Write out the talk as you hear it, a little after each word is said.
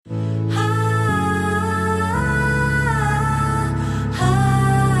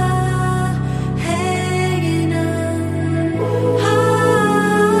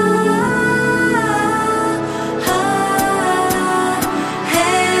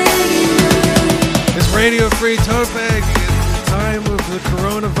Radio Free Tote Bag. In the time of the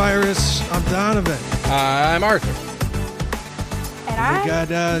coronavirus, I'm Donovan. I'm Arthur. And we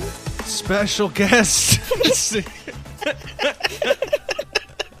got a special guest.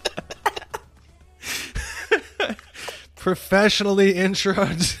 Professionally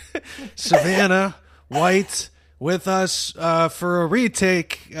introed Savannah White with us for a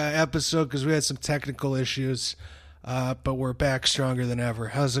retake episode because we had some technical issues. But we're back stronger than ever.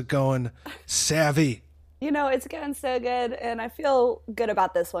 How's it going, Savvy? You know, it's going so good, and I feel good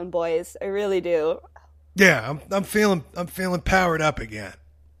about this one, boys. I really do. Yeah, I'm feeling powered up again.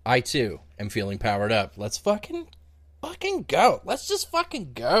 I too am feeling powered up. Let's fucking go. Let's just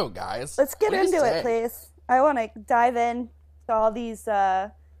fucking go, guys. Let's get into it, please. I want to dive in to all these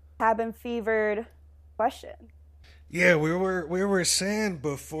cabin fevered questions. Yeah, we were saying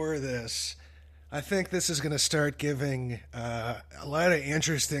before this. I think this is going to start giving a lot of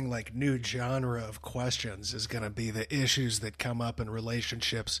interesting, like, new genre of questions is going to be the issues that come up in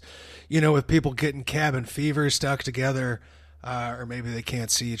relationships, you know, with people getting cabin fever stuck together, or maybe they can't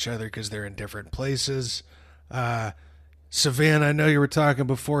see each other because they're in different places. Savannah, I know you were talking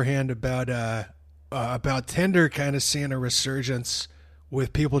beforehand about Tinder kind of seeing a resurgence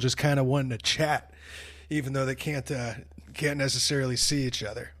with people just kind of wanting to chat, even though they can't necessarily see each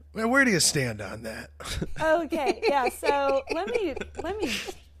other. Where do you stand on that? Okay, yeah, so let me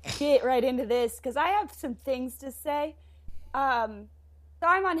get right into this because I have some things to say. So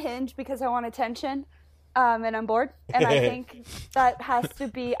I'm on Hinge because I want attention, and I'm bored, and I think that has to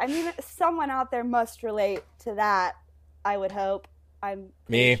be, I mean, someone out there must relate to that, I would hope. I'm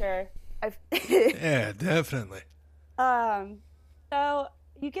pretty sure. Yeah, definitely. So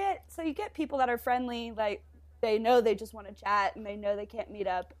you get people that are friendly, like, they know they just want to chat and they know they can't meet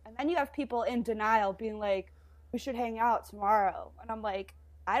up. And then you have people in denial being like, we should hang out tomorrow. And I'm like,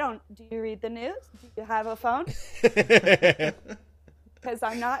 do you read the news? Do you have a phone? Because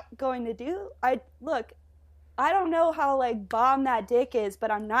I'm not going to I don't know how, like, bomb that dick is, but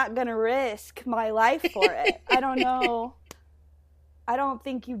I'm not going to risk my life for it. I don't know. I don't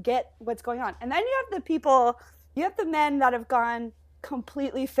think you get what's going on. And then you have the men that have gone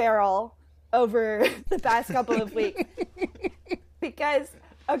completely feral over the past couple of weeks. Because,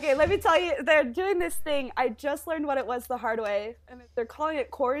 okay, let me tell you, they're doing this thing. I just learned what it was the hard way. And they're calling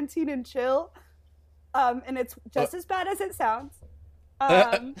it quarantine and chill. And it's just as bad as it sounds.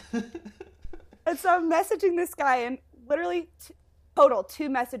 And so I'm messaging this guy, and literally total 2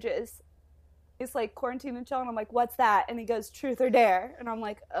 messages. He's like, quarantine and chill. And I'm like, what's that? And he goes, truth or dare. And I'm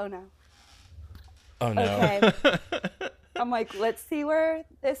like, oh no. Oh no. Okay. I'm like, let's see where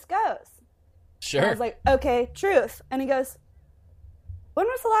this goes. Sure. And I was like, okay, truth. And he goes, when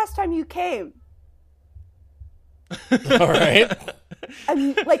was the last time you came? All right.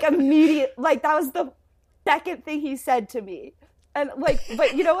 And, like, immediate, like, that was the second thing he said to me. And, like,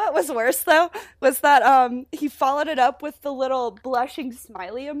 but you know what was worse, though? Was that he followed it up with the little blushing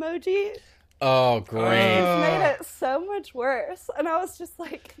smiley emoji. Oh, great. It's made it so much worse. And I was just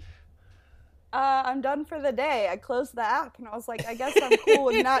like, I'm done for the day. I closed the app, and I was like, I guess I'm cool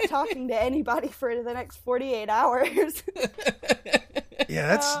with not talking to anybody for the next 48 hours.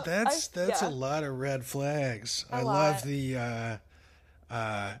 Yeah, that's a lot of red flags. I love the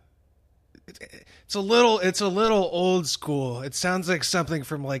it's a little old school. It sounds like something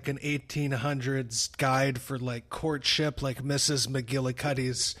from, like, an 1800s guide for, like, courtship, like Mrs.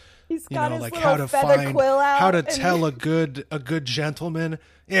 McGillicuddy's. He's got his like little how to feather find quill out how to tell a good gentleman.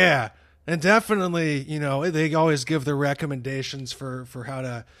 Yeah. And definitely, you know, they always give the recommendations for how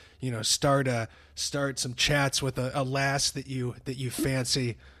to, you know, start some chats with a lass that you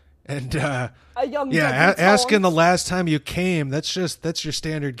fancy, and a young asking the last time you came. That's your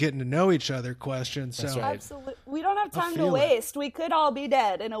standard getting to know each other question. So right. Absolutely, we don't have time to waste. We could all be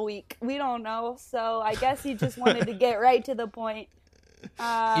dead in a week. We don't know. So I guess he just wanted to get right to the point.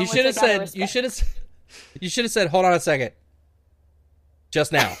 You should have said. You should have said. Hold on a second.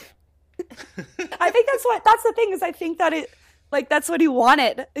 Just now. I think that's the thing is I think that that's what he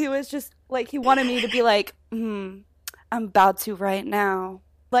wanted. He was just like, he wanted me to be like, I'm about to right now.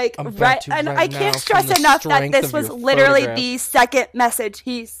 Like, right. And I can't stress enough that this was literally the second message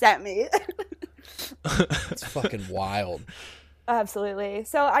he sent me. It's fucking wild. Absolutely.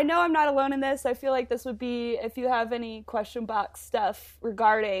 So I know I'm not alone in this. I feel like this would be, if you have any question box stuff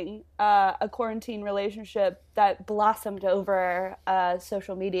regarding a quarantine relationship that blossomed over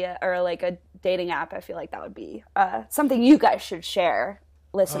social media or like a dating app, I feel like that would be something you guys should share,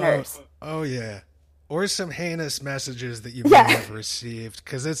 listeners. Oh yeah. Or some heinous messages that you may have received,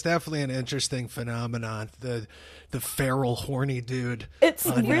 because it's definitely an interesting phenomenon. The feral, horny dude. It's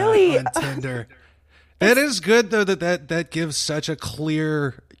on really on Tinder. That is good though. That gives such a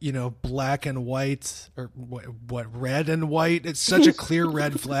clear, black and white, or what red and white. It's such a clear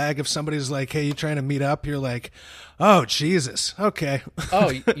red flag. If somebody's like, "Hey, you trying to meet up?" You're like, "Oh Jesus, okay." Oh,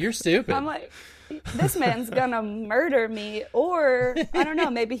 you're stupid. I'm like, this man's gonna murder me, or I don't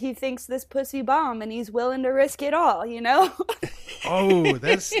know. Maybe he thinks this pussy bomb and he's willing to risk it all. Oh,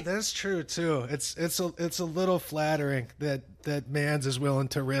 that's true too. It's a little flattering that Mans is willing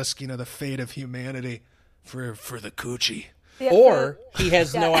to risk, the fate of humanity for the coochie. Yeah, or he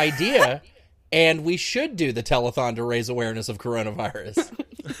has no idea, and we should do the telethon to raise awareness of coronavirus.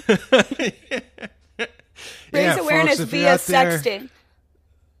 Raise awareness folks, via sexting.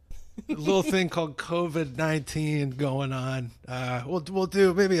 A little thing called COVID-19 going on. We'll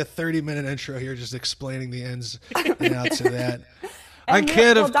do maybe a 30-minute intro here, just explaining the ins and outs of that. I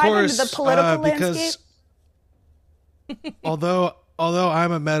kid, of course, because although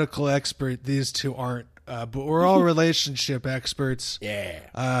I'm a medical expert, these two aren't. But we're all relationship experts.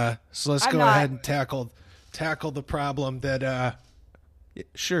 Yeah. So let's go ahead and tackle the problem that.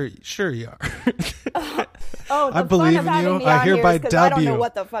 Sure you are. I believe in you. I hereby dub I don't you. know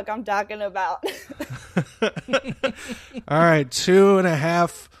what the fuck I'm talking about. All right,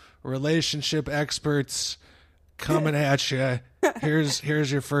 2.5 relationship experts coming at you.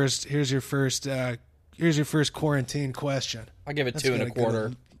 Here's your first quarantine question. I'll give it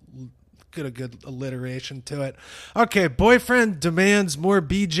 2.25. Get a good alliteration to it. Okay, boyfriend demands more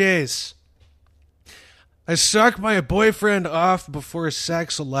BJs. I suck my boyfriend off before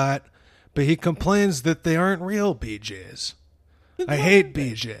sex a lot, but he complains that they aren't real BJs. I hate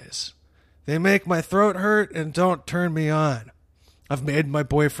BJs. They make my throat hurt and don't turn me on. I've made my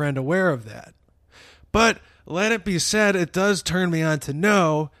boyfriend aware of that. But let it be said, it does turn me on to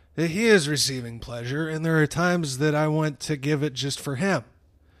know that he is receiving pleasure, and there are times that I want to give it just for him.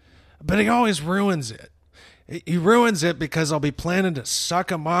 But he always ruins it. He ruins it because I'll be planning to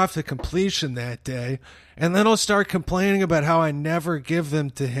suck him off to completion that day, and then he'll start complaining about how I never give them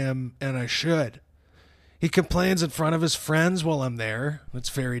to him, and I should. He complains in front of his friends while I'm there. It's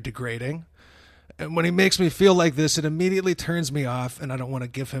very degrading. And when he makes me feel like this, it immediately turns me off, and I don't want to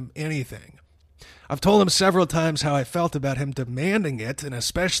give him anything. I've told him several times how I felt about him demanding it, and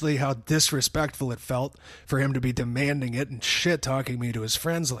especially how disrespectful it felt for him to be demanding it and shit-talking me to his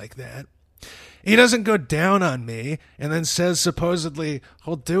friends like that. He doesn't go down on me and then says supposedly,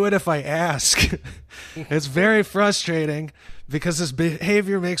 he'll do it if I ask. It's very frustrating because his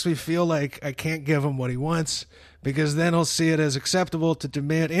behavior makes me feel like I can't give him what he wants, because then he'll see it as acceptable to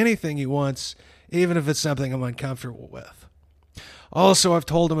demand anything he wants, even if it's something I'm uncomfortable with. Also, I've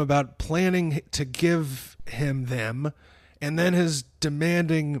told him about planning to give him them, and then his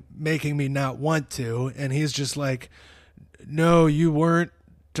demanding making me not want to, and he's just like, no, you weren't,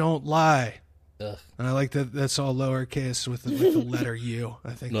 don't lie. Ugh. And I like that that's all lowercase with the letter U.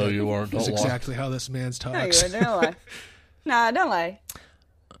 I think no, you weren't. That's exactly how this man's talks. No, you don't lie. Nah, don't lie.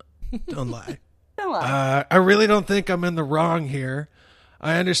 Don't lie. Don't lie. I really don't think I'm in the wrong here.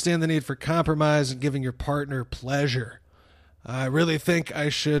 I understand the need for compromise and giving your partner pleasure. I really think I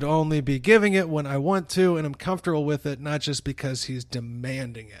should only be giving it when I want to, and I'm comfortable with it, not just because he's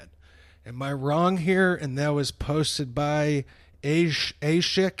demanding it. Am I wrong here? And that was posted by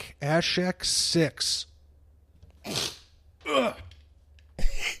Ashik6.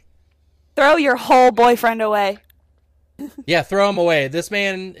 Throw your whole boyfriend away. Yeah, throw him away. This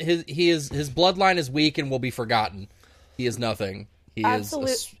man, his bloodline is weak and will be forgotten. He is nothing. He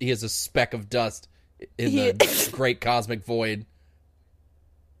is a speck of dust in the great cosmic void.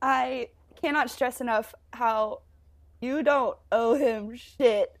 I cannot stress enough how you don't owe him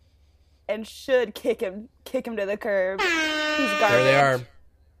shit and should kick him to the curb. He's garbage. There they are.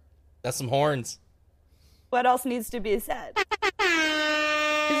 That's some horns. What else needs to be said?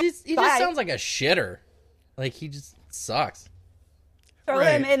 He just sounds like a shitter. Like, he just sucks. Throw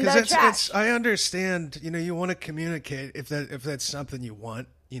him in the trash. I understand, you want to communicate if that's something you want,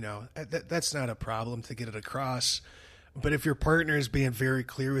 that's not a problem to get it across. But if your partner is being very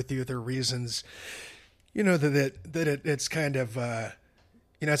clear with you, their reasons, that it's kind of,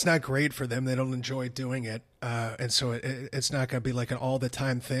 it's not great for them. They don't enjoy doing it. And so it's not going to be like an all the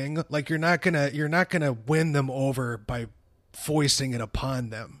time thing. Like you're not going to win them over by foisting it upon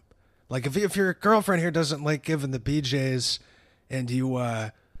them. Like if your girlfriend here doesn't like giving the BJs and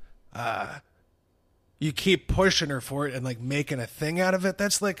you keep pushing her for it and like making a thing out of it,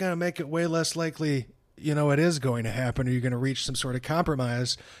 that's like going to make it way less likely, it is going to happen, or you're going to reach some sort of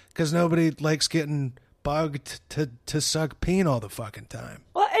compromise, because nobody likes getting bugged to suck peen all the fucking time.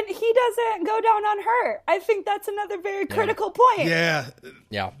 Well, and he doesn't go down on her. I think that's another very critical point. Yeah.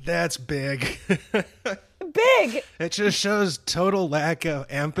 Yeah. That's big. Big. It just shows total lack of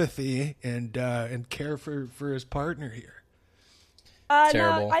empathy and care for his partner here.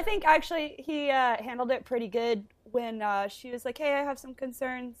 Terrible. No, I think actually he handled it pretty good when she was like, "Hey, I have some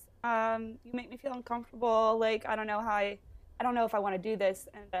concerns. You make me feel uncomfortable. Like, I don't know if I want to do this."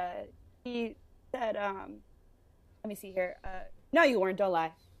 And he said, "Let me see here. No, you weren't. Don't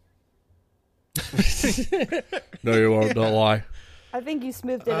lie." No, you weren't. Don't lie. I think you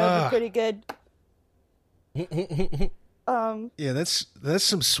smoothed it over pretty good. Yeah, that's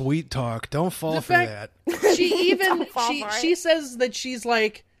some sweet talk. Don't fall for that. She says that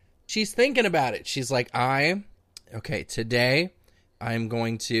she's thinking about it. She's like, today I'm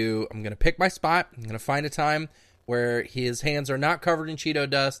gonna pick my spot. I'm gonna find a time where his hands are not covered in Cheeto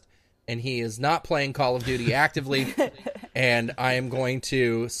dust and he is not playing Call of Duty actively, and I am going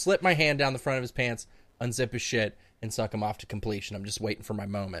to slip my hand down the front of his pants, unzip his shit, and suck him off to completion. I'm just waiting for my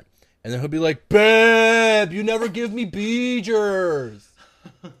moment. And then he'll be like, "Babe, you never give me beejers."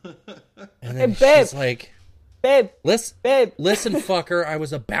 And then she's like, "Babe, listen, babe, listen, fucker, I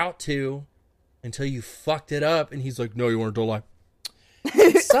was about to until you fucked it up." And he's like, "No, you weren't. Don't lie."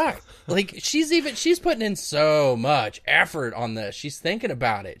 It sucks. Like, she's putting in so much effort on this. She's thinking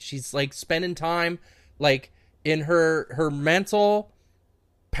about it. She's like spending time, like, in her mental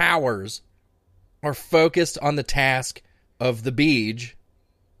powers are focused on the task of the beej.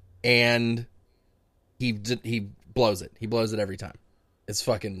 And he blows it. He blows it every time. It's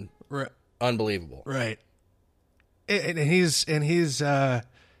fucking unbelievable. Right. And he's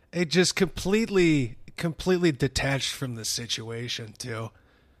just completely detached from the situation too.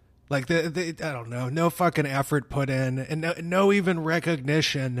 Like I don't know, no fucking effort put in, and no even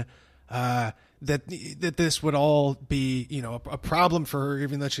recognition that this would all be, you know, a problem for her,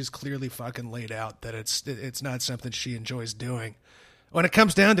 even though she's clearly fucking laid out that it's not something she enjoys doing. When it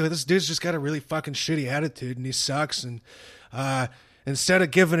comes down to it, this dude's just got a really fucking shitty attitude, and he sucks. And instead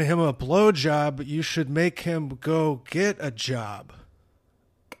of giving him a blowjob, you should make him go get a job.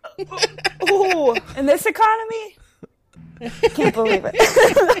 Ooh, in this economy? Can't believe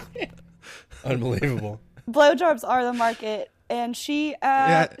it. Unbelievable. Blowjobs are the market, and she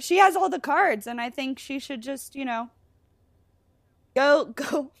has all the cards, and I think she should just, you know,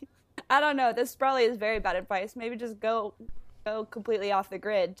 go. I don't know. This probably is very bad advice. Maybe just go completely off the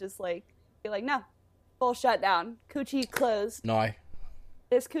grid. Just like be like, no, full shutdown. Coochie closed. No,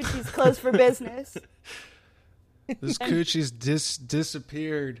 this coochie's closed for business. This coochie's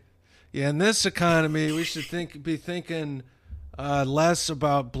disappeared. Yeah, in this economy, we should be thinking less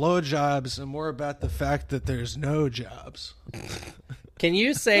about blowjobs and more about the fact that there's no jobs. Can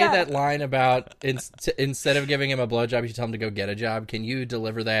you say that line about instead of giving him a blowjob, you should tell him to go get a job? Can you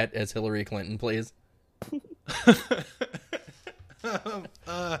deliver that as Hillary Clinton, please?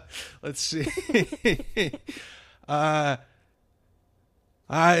 Let's see.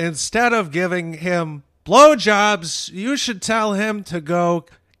 Instead of giving him blowjobs, you should tell him to go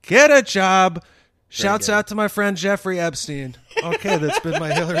get a job. Shouts out to my friend Jeffrey Epstein. Okay, that's been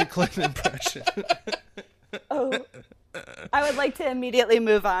my Hillary Clinton impression. Oh, I would like to immediately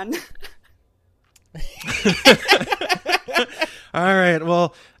move on. All right,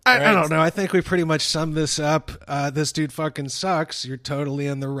 well, I don't know. I think we pretty much summed this up. This dude fucking sucks. You're totally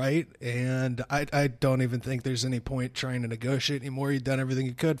in the right, and I don't even think there's any point trying to negotiate anymore. You've done everything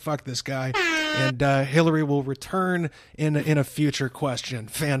you could. Fuck this guy. And Hillary will return in a future question.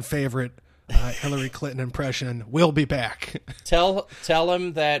 Fan favorite Hillary Clinton impression will be back. Tell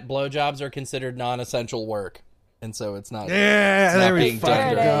him that blowjobs are considered non-essential work. And so it's not. Yeah, it's there not we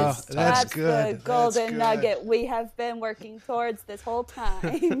fucking go. That's good. The golden nugget we have been working towards this whole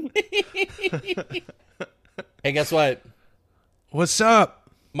time. Hey, guess what? What's up?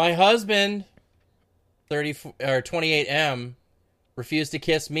 My husband, 28M, refused to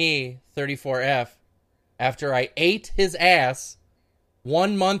kiss me, 34F, after I ate his ass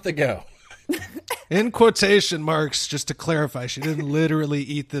 1 month ago. In quotation marks, just to clarify, she didn't literally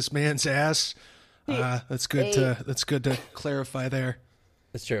eat this man's ass. That's good to clarify there.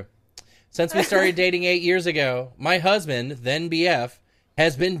 That's true. Since we started dating 8 years ago, my husband, then BF,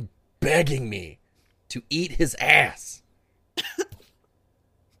 has been begging me to eat his ass.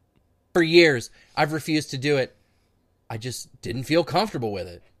 For years, I've refused to do it. I just didn't feel comfortable with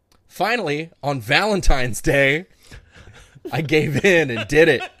it. Finally, on Valentine's Day, I gave in and did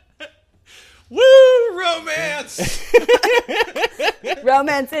it. Woo! Romance!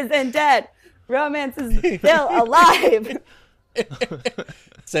 Romance isn't dead. Romance is still alive.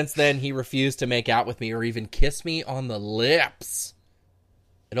 Since then, he refused to make out with me or even kiss me on the lips.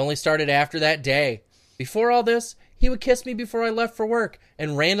 It only started after that day. Before all this, he would kiss me before I left for work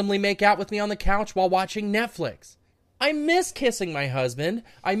and randomly make out with me on the couch while watching Netflix. I miss kissing my husband.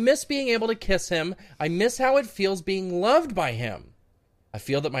 I miss being able to kiss him. I miss how it feels being loved by him. I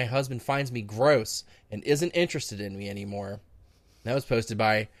feel that my husband finds me gross and isn't interested in me anymore. That was posted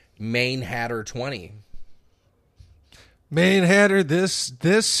by Maine Hatter 20. Maine Hatter, this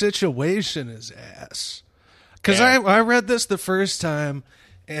situation is ass. Because I read this the first time,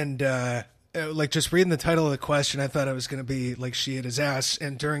 and like just reading the title of the question, I thought it was going to be like she ate his ass,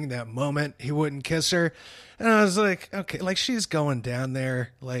 and during that moment he wouldn't kiss her, and I was like, okay, like she's going down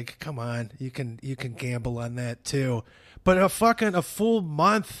there, like come on, you can gamble on that too, but a full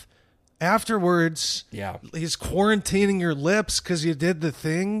month afterwards, he's quarantining your lips because you did the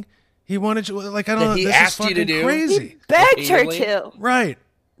thing he wanted you, like I don't know, this is fucking crazy. He begged her to, right?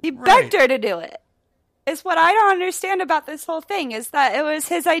 He begged her to do it. It's what I don't understand about this whole thing is that it was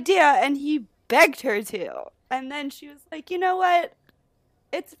his idea and he begged her to. And then she was like, you know what?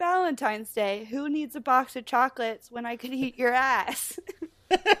 It's Valentine's Day. Who needs a box of chocolates when I could eat your ass?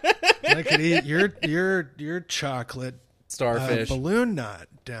 I could eat your chocolate starfish balloon knot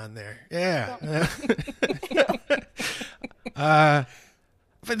down there. Yeah.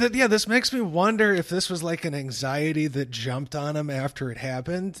 But this makes me wonder if this was like an anxiety that jumped on him after it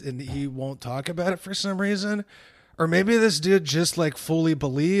happened and he won't talk about it for some reason. Or maybe this dude just like fully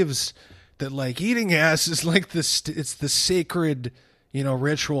believes that like eating ass is like it's the sacred,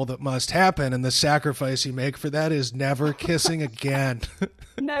 ritual that must happen. And the sacrifice you make for that is never kissing again.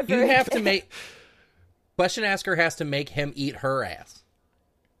 Never. You have to question asker has to make him eat her ass.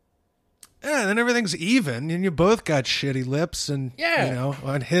 Yeah, then everything's even, and you both got shitty lips, and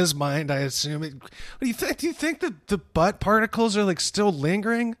on his mind, I assume. What do you think? Do you think that the butt particles are like still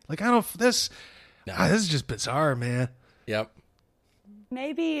lingering? Like this is just bizarre, man. Yep.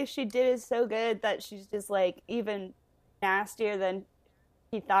 Maybe she did it so good that she's just like even nastier than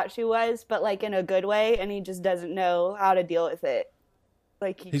he thought she was, but like in a good way, and he just doesn't know how to deal with it.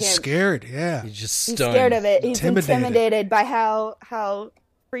 Like he's scared. Yeah, he's just stunned. He's scared of it. He's intimidated by how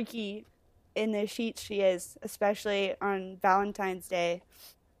freaky in the sheets she is, especially on Valentine's Day.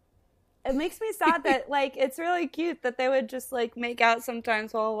 It makes me sad that like it's really cute that they would just like make out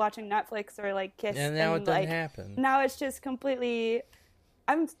sometimes while watching Netflix or like kiss. And now it doesn't happen. Now it's just completely.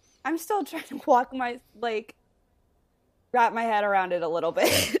 I'm still trying to wrap my head around it a little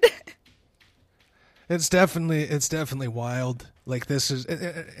bit. It's definitely wild. Like this is,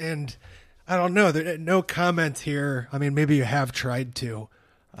 and I don't know. No comment here. I mean, maybe you have tried to.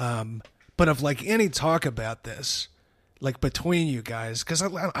 But of like any talk about this, like between you guys, because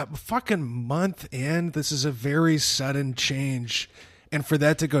a fucking month in, this is a very sudden change, and for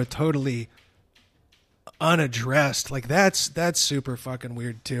that to go totally unaddressed, like that's super fucking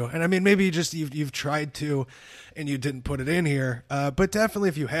weird too. And I mean, maybe you've tried to, and you didn't put it in here, but definitely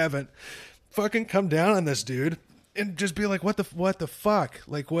if you haven't, fucking come down on this dude and just be like, what the fuck,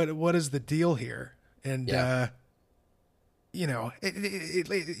 like what is the deal here? And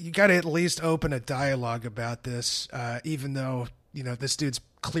you got to at least open a dialogue about this, even though, this dude's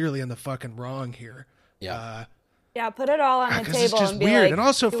clearly in the fucking wrong here. Yeah. Put it all on the table. It's just and be weird. like, and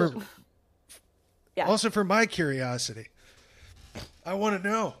also for my curiosity, I want to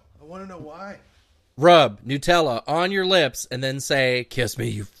know why. Rub Nutella on your lips and then say, "Kiss me,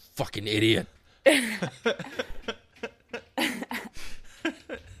 you fucking idiot."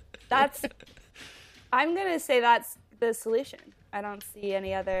 I'm going to say that's the solution. I don't see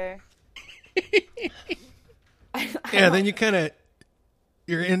any other. Then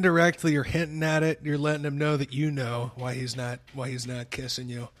you're hinting at it. You're letting him know that you know why he's not kissing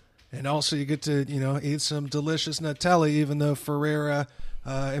you, and also you get to eat some delicious Nutella, even though Ferrera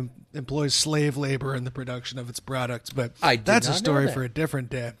employs slave labor in the production of its products. But that's a story for a different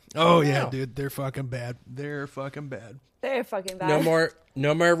day. Oh yeah, dude, they're fucking bad. They're fucking bad.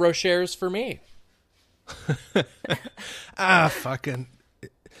 No more Rochers for me. Fucking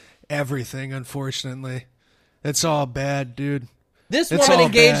everything, unfortunately. It's all bad, dude. This woman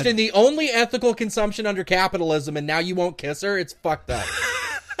engaged in the only ethical consumption under capitalism, and now you won't kiss her? It's fucked up.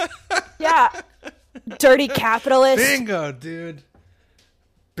 Yeah. Dirty capitalist. Bingo, dude.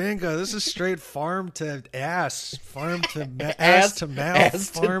 Bingo. This is straight farm to ass. Farm to ass to mouth. Ass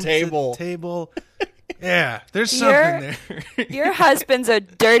farm to table. To table. Yeah, there's something there. Your husband's a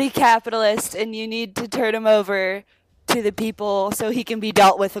dirty capitalist, and you need to turn him over to the people so he can be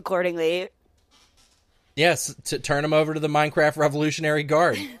dealt with accordingly. Yes, to turn him over to the Minecraft Revolutionary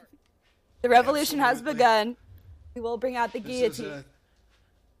Guard. The revolution has begun. We will bring out the guillotine.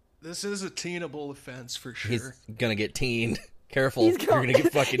 This is a teenable offense for sure. He's gonna get teened. Careful, you're gonna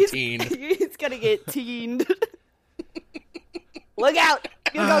get fucking teened. He's gonna get teened. Look out,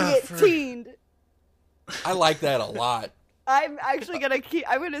 you're gonna get teened. I like that a lot. I'm actually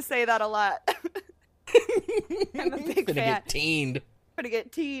I'm gonna say that a lot. I'm a big fan. Get teened. Gonna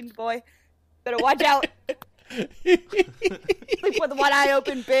get teened, boy. Better watch out. Sleep with one eye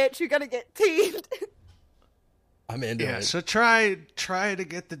open, bitch. You're gonna get teened. I'm into it. So try to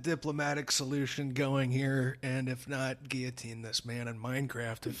get the diplomatic solution going here, and if not, guillotine this man in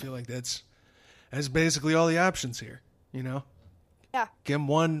Minecraft. I feel like that's basically all the options here. You know? Yeah. Give him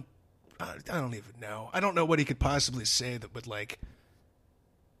one. I don't even know. I don't know what he could possibly say that would like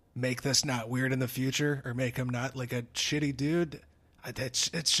make this not weird in the future, or make him not like a shitty dude.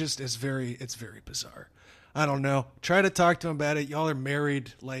 It's very bizarre. I don't know. Try to talk to him about it. Y'all are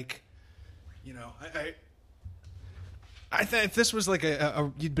married. Like, you know, I think if this was like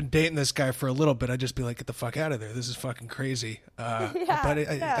you'd been dating this guy for a little bit, I'd just be like, get the fuck out of there. This is fucking crazy.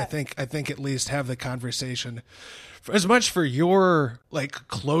 I think at least have the conversation, as much for your like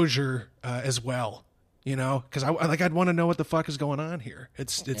closure as well. You know, because I'd want to know what the fuck is going on here.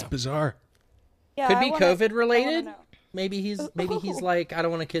 It's bizarre. Yeah, could be COVID related. Maybe he's like, I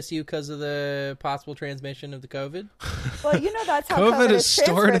don't want to kiss you because of the possible transmission of the COVID. Well, you know that's how COVID is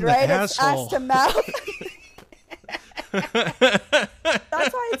stored in right? the asshole. It's ass to mouth.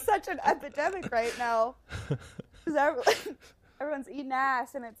 That's why it's such an epidemic right now. Because everyone's eating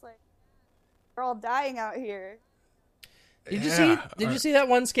ass, and it's like we're all dying out here. Did you see that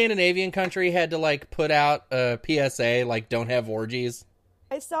one Scandinavian country had to like put out a PSA like don't have orgies?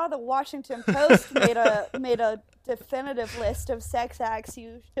 I saw the Washington Post made a definitive list of sex acts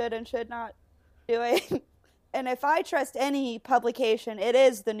you should and should not be doing. And if I trust any publication, it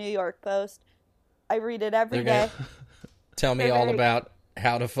is the New York Post. I read it every day. Tell me all about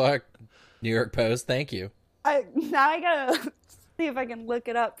how to fuck. New York Post, thank you. Now I gotta see if I can look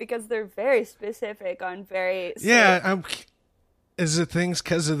it up because they're very specific on very... Is it things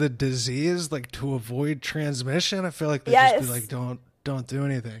because of the disease, like to avoid transmission? I feel like they just be like, don't do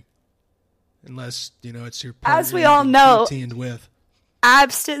anything. Unless, you know, it's your partner. As we all know, with.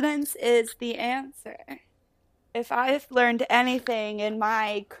 Abstinence is the answer. If I've learned anything in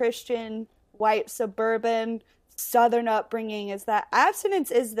my Christian, white, suburban, Southern upbringing, is that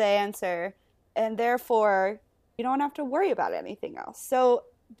abstinence is the answer. And therefore, you don't have to worry about anything else. So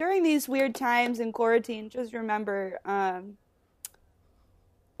during these weird times in quarantine, just remember,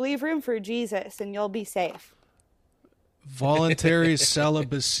 leave room for Jesus and you'll be safe. Voluntary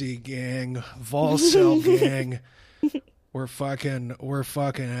celibacy gang, Volcel gang. We're fucking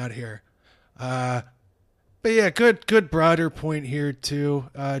out here. But yeah, good broader point here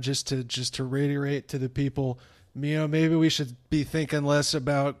too. Just to reiterate to the people, you know, maybe we should be thinking less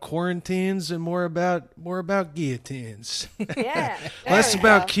about quarantines and more about guillotines. Yeah. Less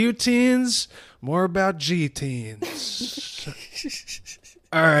about Q-teens, more about G-teens.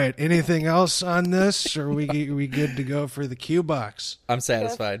 All right. Anything else on this? Or are we good to go for the Q box? I'm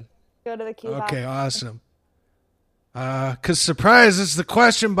satisfied. Go to the Q box. Okay, awesome. 'Cause surprise, it's the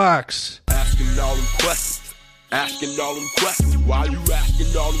question box. Asking all them questions. Why you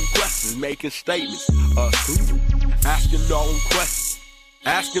asking all them questions? Making statements. Asking all them questions.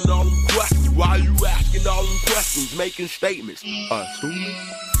 Why you asking all them questions? Making statements.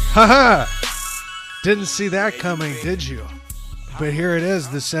 Haha. Didn't see that coming, did you? But here it is,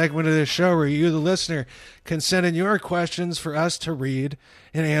 the segment of the show where you, the listener, can send in your questions for us to read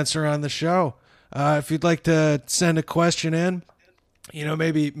and answer on the show. If you'd like to send a question in, you know,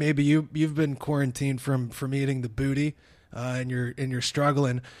 maybe you've been quarantined from eating the booty, and you're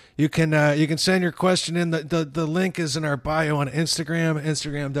struggling. You can send your question in. The link is in our bio on Instagram,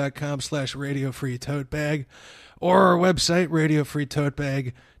 instagram.com/radiofreetotebag, or our website,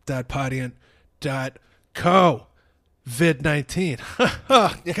 radiofreetotebag.podiant.co. Vid-19.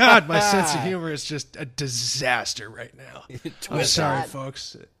 Oh, God, my sense of humor is just a disaster right now. I'm sorry,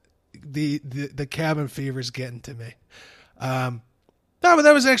 folks. The cabin fever is getting to me. No, but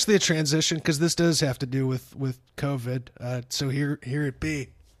that was actually a transition because this does have to do with COVID. So here it be.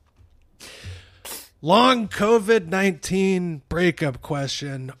 Long COVID-19 breakup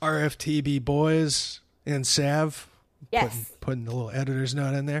question. RFTB boys and Sav. Yes. Putting the little editor's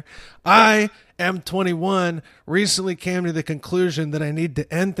note in there. I am 21, recently came to the conclusion that I need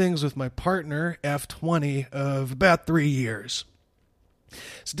to end things with my partner, F20, of about 3 years.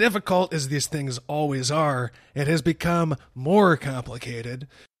 As difficult as these things always are, it has become more complicated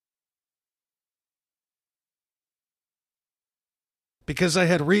because I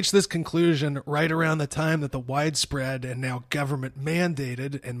had reached this conclusion right around the time that the widespread and now government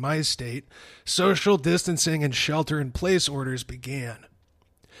mandated in my state social distancing and shelter-in-place orders began.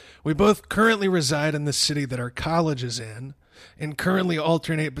 We both currently reside in the city that our college is in and currently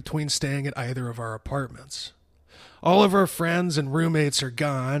alternate between staying at either of our apartments. All of our friends and roommates are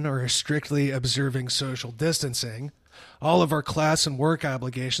gone or are strictly observing social distancing. All of our class and work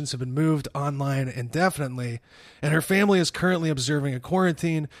obligations have been moved online indefinitely, and her family is currently observing a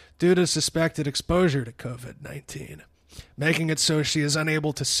quarantine due to suspected exposure to COVID-19, making it so she is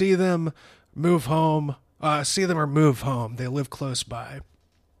unable to see them, or move home. They live close by.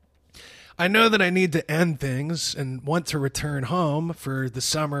 I know that I need to end things and want to return home for the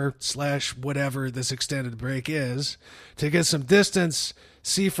summer / whatever this extended break is, to get some distance,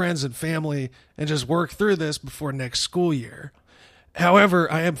 see friends and family, and just work through this before next school year.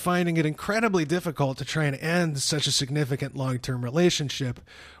 However, I am finding it incredibly difficult to try and end such a significant long-term relationship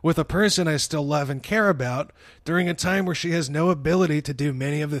with a person I still love and care about during a time where she has no ability to do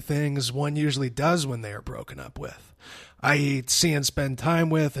many of the things one usually does when they are broken up with, i.e. see and spend time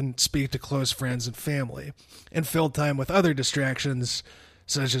with and speak to close friends and family, and fill time with other distractions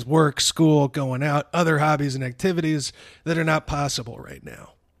such as work, school, going out, other hobbies and activities that are not possible right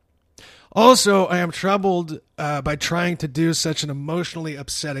now. Also, I am troubled by trying to do such an emotionally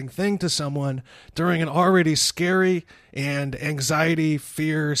upsetting thing to someone during an already scary and anxiety,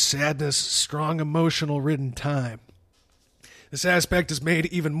 fear, sadness, strong emotional-ridden time. This aspect is made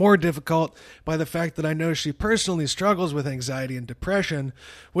even more difficult by the fact that I know she personally struggles with anxiety and depression,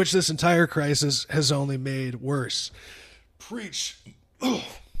 which this entire crisis has only made worse. Preach.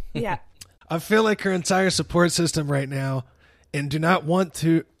 Yeah. I feel like her entire support system right now and do not want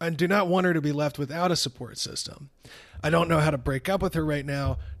her to be left without a support system. I don't know how to break up with her right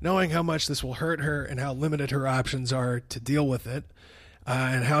now, knowing how much this will hurt her and how limited her options are to deal with it.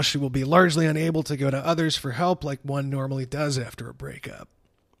 And how she will be largely unable to go to others for help like one normally does after a breakup.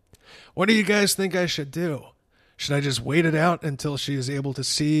 What do you guys think I should do? Should I just wait it out until she is able to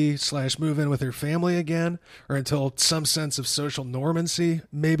see / move in with her family again, or until some sense of social normalcy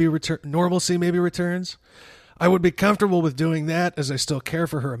maybe returns? I would be comfortable with doing that, as I still care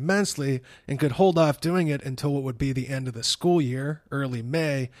for her immensely and could hold off doing it until what would be the end of the school year, early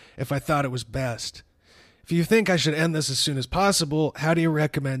May, if I thought it was best. If you think I should end this as soon as possible, how do you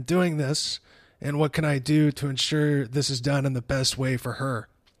recommend doing this? And what can I do to ensure this is done in the best way for her?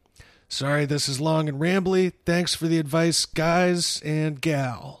 Sorry, this is long and rambly. Thanks for the advice, guys and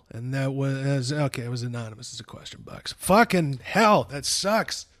gal. And that was, okay, it was anonymous. It's a question box. Fucking hell, that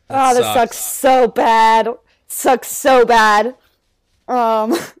sucks. That sucks so bad. Sucks so bad.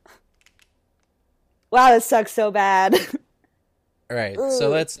 Wow, that sucks so bad. All right, so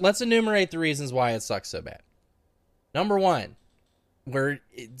let's enumerate the reasons why it sucks so bad. Number one,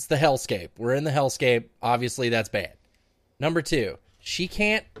 it's the hellscape. We're in the hellscape. Obviously, that's bad. Number two, she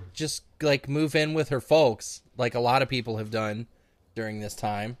can't just move in with her folks like a lot of people have done during this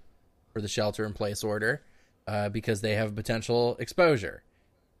time for the shelter-in-place order because they have potential exposure.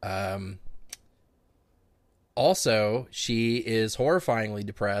 Also, she is horrifyingly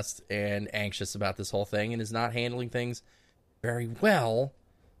depressed and anxious about this whole thing and is not handling things very well.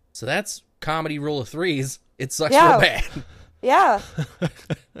 So that's comedy rule of threes. It sucks real bad. Yeah.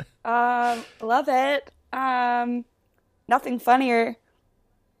 Love it. Nothing funnier.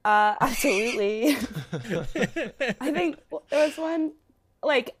 Absolutely. I think there was one,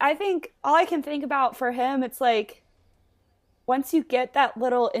 I think all I can think about for him, it's once you get that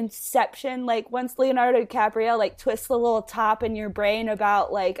little inception, once Leonardo DiCaprio twists the little top in your brain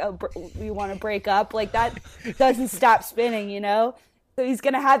about you want to break up, that doesn't stop spinning, so he's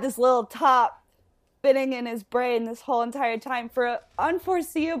gonna have this little top spinning in his brain this whole entire time for an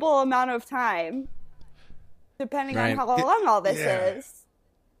unforeseeable amount of time, depending on how long all this is.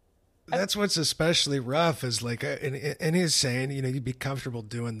 That's what's especially rough is and he's saying, you'd be comfortable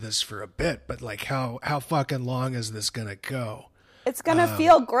doing this for a bit, but how fucking long is this going to go? It's going to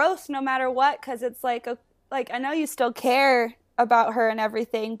feel gross no matter what. Cause it's I know you still care about her and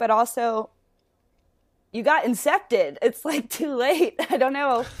everything, but also you got incepted. It's too late. I don't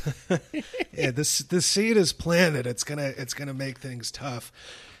know. Yeah. The seed is planted. It's going to make things tough.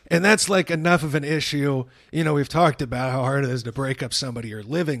 And that's enough of an issue. We've talked about how hard it is to break up somebody you're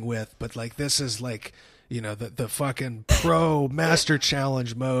living with, but this is the fucking pro master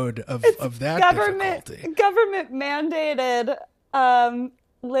challenge mode of that difficulty. Government mandated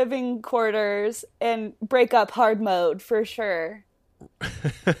living quarters and break up hard mode for sure.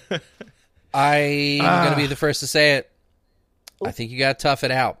 I'm going to be the first to say it. I think you got to tough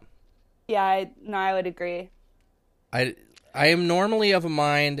it out. Yeah, I would agree. I am normally of a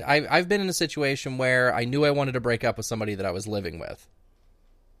mind. I've been in a situation where I knew I wanted to break up with somebody that I was living with.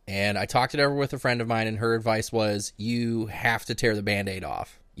 And I talked it over with a friend of mine, and her advice was, you have to tear the Band-Aid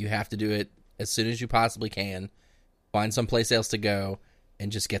off. You have to do it as soon as you possibly can. Find someplace else to go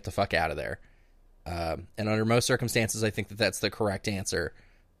and just get the fuck out of there. And under most circumstances, I think that that's the correct answer.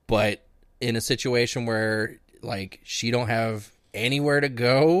 But in a situation where, like, she don't have anywhere to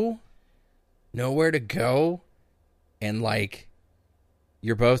go, nowhere to go, and, like,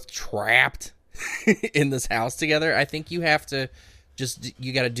 you're both trapped in this house together, I think you have to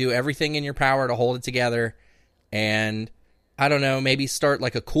you got to do everything in your power to hold it together. And I don't know, maybe start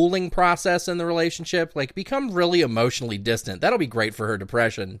like a cooling process in the relationship, like become really emotionally distant. That'll be great for her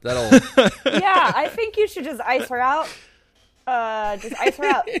depression. Yeah, I think you should just ice her out.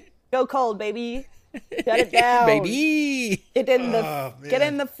 Go cold, baby. Shut it down, baby. Get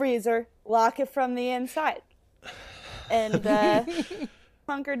in the freezer. Lock it from the inside. And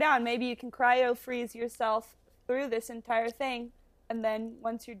hunker down. Maybe you can cryo freeze yourself through this entire thing. And then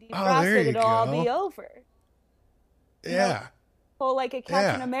once you're defrosted, it'll all be over. Yeah. Pull like a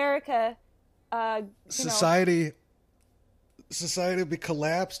Captain America. Society will be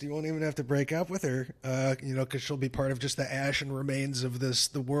collapsed. You won't even have to break up with her, because she'll be part of just the ash and remains of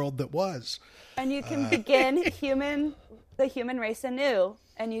the world that was. And you can begin the human race anew,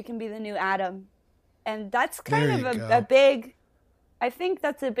 and you can be the new Adam. And that's kind of a big, I think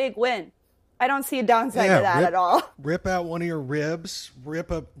that's a big win. I don't see a downside to that at all. Rip out one of your ribs,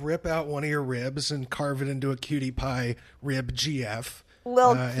 rip out one of your ribs and carve it into a cutie pie rib GF.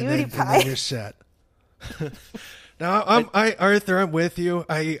 Little cutie pie. And then you're set. Now, Arthur, I'm with you.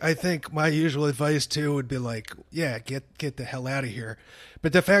 I think my usual advice too would be like, yeah, get the hell out of here.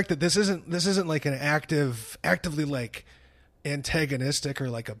 But the fact that this isn't like an actively like antagonistic or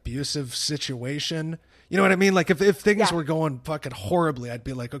like abusive situation. You know what I mean? Like if things were going fucking horribly, I'd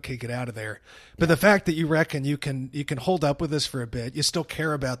be like, okay, get out of there. But the fact that you reckon you can hold up with this for a bit, you still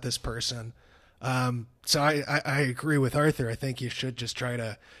care about this person. So I agree with Arthur. I think you should just try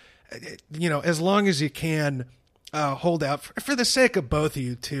to, as long as you can, hold out for the sake of both of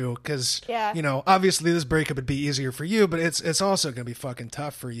you too. Cause obviously this breakup would be easier for you, but it's also going to be fucking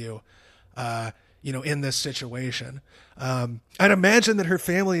tough for you. In this situation. I'd imagine that her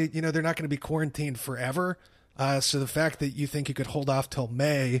family, they're not going to be quarantined forever. So the fact that you think you could hold off till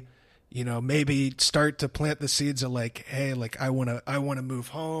May, maybe start to plant the seeds of like, hey, like I want to move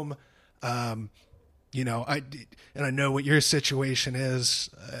home. I know what your situation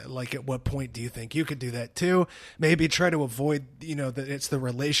is. Like at what point do you think you could do that too? Maybe try to avoid, that it's the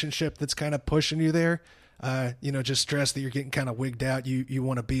relationship that's kind of pushing you there. Just stress that you're getting kind of wigged out. You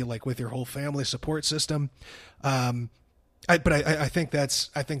want to be like with your whole family support system. I think that's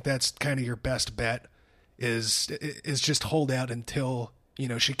kind of your best bet is just hold out until,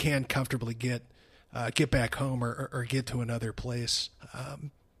 she can comfortably get back home or get to another place.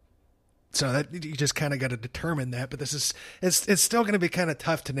 So that you just kind of got to determine that, but it's still going to be kind of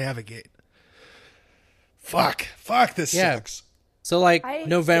tough to navigate. Fuck, this sucks. So like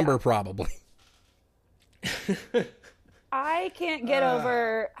November probably. I can't get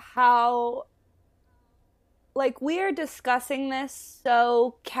over how, like, we are discussing this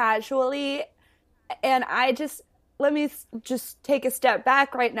so casually, and let me just take a step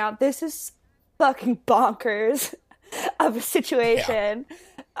back right now. This is fucking bonkers of a situation.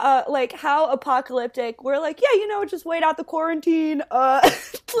 Yeah. Like, how apocalyptic. We're like, yeah, just wait out the quarantine.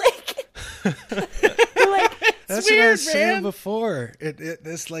 Like... That's weird, what I was saying before.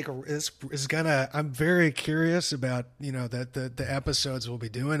 This is gonna. I'm very curious about that the episodes we'll be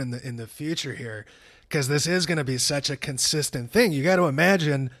doing in the future here, because this is going to be such a consistent thing. You got to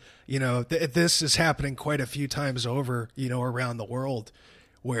imagine, this is happening quite a few times over, around the world,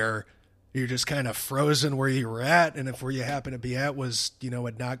 where you're just kind of frozen where you were at, and if where you happen to be at was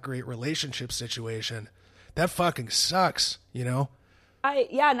a not great relationship situation, that fucking sucks.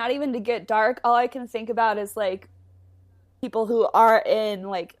 Not even to get dark, all I can think about is like people who are in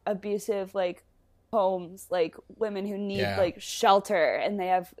like abusive like homes, like women who need like shelter and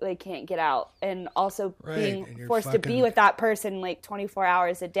they can't get out, and also being forced to be with that person like 24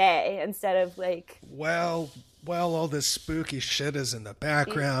 hours a day instead of like all this spooky shit is in the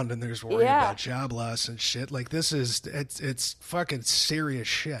background and there's worry about job loss and shit. Like this is it's fucking serious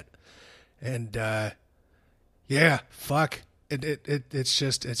shit. And fuck. It's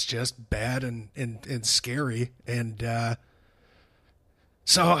just bad and scary, and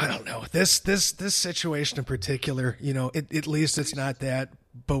so I don't know this situation in particular. At least it's not that,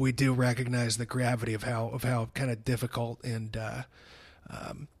 but we do recognize the gravity of how kind of difficult and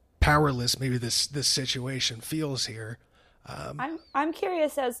powerless maybe this situation feels here. I'm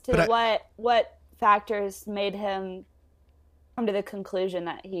curious as to what factors made him come to the conclusion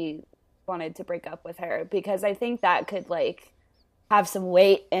that he wanted to break up with her, because I think that could like have some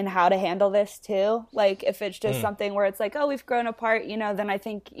weight in how to handle this too. Like if it's just something where it's like, oh, we've grown apart, then I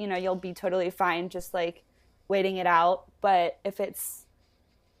think, you'll be totally fine just like waiting it out. But if it's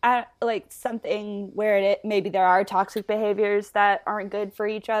like something where maybe there are toxic behaviors that aren't good for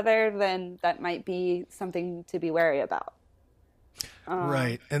each other, then that might be something to be wary about.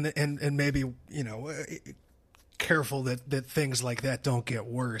 Right. And maybe, careful that things like that don't get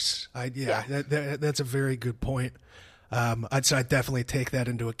worse. That's a very good point. I'd definitely take that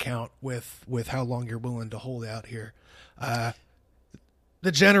into account with how long you're willing to hold out here.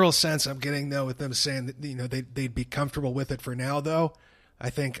 The general sense I'm getting though with them saying that they'd be comfortable with it for now though, I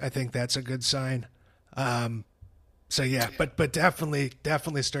think that's a good sign. So yeah, but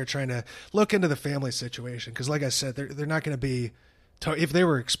definitely start trying to look into the family situation, because like I said, they're not going to be, if they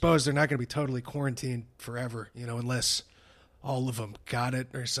were exposed, they're not going to be totally quarantined forever, unless all of them got it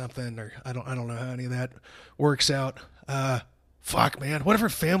or something, or I don't know how any of that works out. Fuck, man, what if her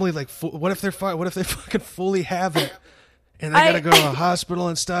family what if they fucking fully have it and they got to go to a hospital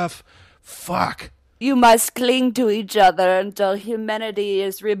and stuff? Fuck. You must cling to each other until humanity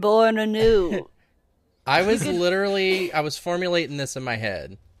is reborn anew. I was formulating this in my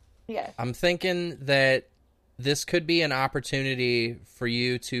head. Yeah. I'm thinking that this could be an opportunity for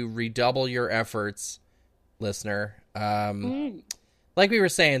you to redouble your efforts, listener. Like we were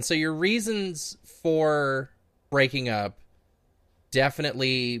saying, so your reasons for breaking up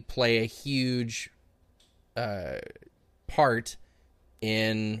definitely play a huge part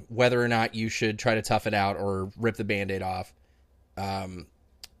in whether or not you should try to tough it out or rip the Band-Aid off.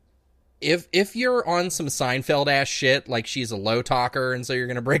 If you're on some Seinfeld ass shit, like she's a low talker and so you're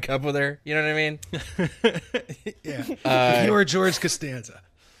gonna break up with her, you know what I mean? Yeah. If you were George Costanza.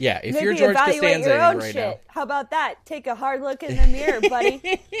 Yeah, if maybe you're George Costanza your own right shit. now. How about that? Take a hard look in the mirror,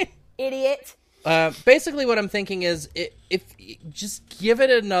 buddy. Idiot. Basically what I'm thinking is if just give it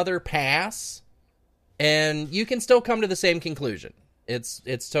another pass and you can still come to the same conclusion.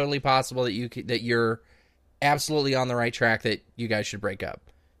 It's totally possible that you're absolutely on the right track, that you guys should break up.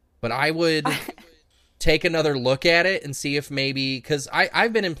 But I would take another look at it and see if maybe, because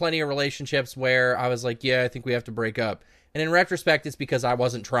I've been in plenty of relationships where I was like, yeah, I think we have to break up. And in retrospect, it's because I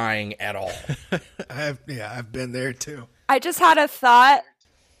wasn't trying at all. I've been there too. I just had a thought,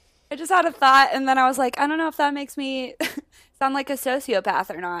 and then I was like, I don't know if that makes me sound like a sociopath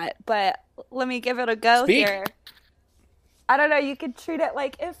or not, but let me give it a go here. I don't know, you could treat it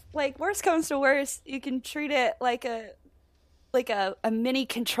like, if like worst comes to worst, you can treat it like a mini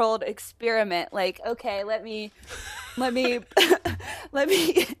controlled experiment. Like, okay, let me let me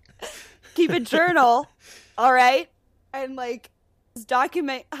keep a journal, all right? And like just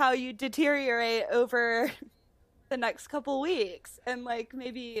document how you deteriorate over the next couple weeks, and like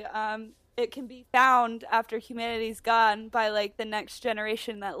maybe it can be found after humanity's gone by like the next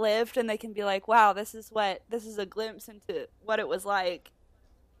generation that lived, and they can be like, wow, this is a glimpse into what it was like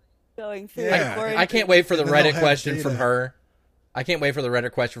going through. Yeah. I can't wait for the Reddit question from her. I can't wait for the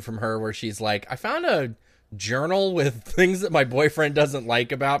Reddit question from her where she's like, I found a journal with things that my boyfriend doesn't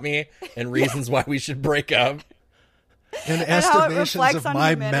like about me and reasons why we should break up. And estimations of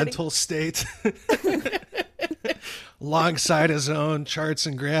my mental state alongside his own charts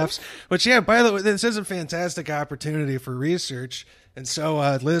and graphs. Which, yeah, by the way, this is a fantastic opportunity for research. And so,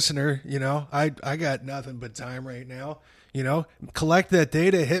 listener, I got nothing but time right now. Collect that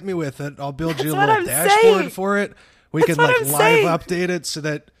data, hit me with it. I'll build you a little dashboard for it. We can live update it so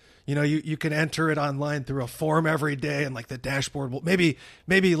that you can enter it online through a form every day, and like the dashboard will maybe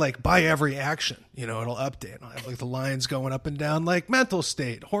like by every action, it'll update. It'll have like the lines going up and down, like mental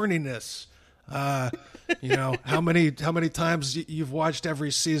state, horniness, how many times you've watched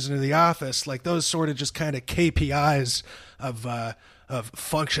every season of The Office, like those sort of just kind of KPIs of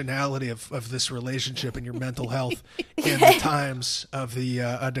functionality of this relationship and your mental health in the times of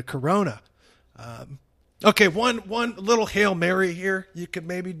the corona. Okay, one little Hail Mary here you could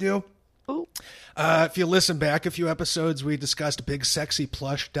maybe do. If you listen back a few episodes, we discussed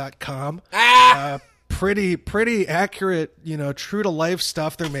BigSexyPlush.com. Pretty accurate, true to life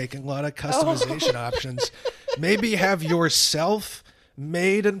stuff they're making. A lot of customization options. Maybe have yourself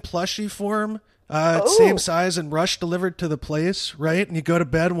made in plushie form, same size and rush delivered to the place, right? And you go to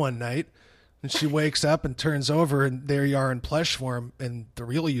bed one night, and she wakes up and turns over, and there you are in plush form, and the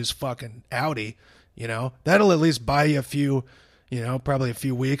real you's fucking outie. That'll at least buy you probably a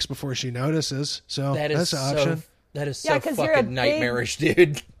few weeks before she notices. So that's an option. That is so fucking nightmarish,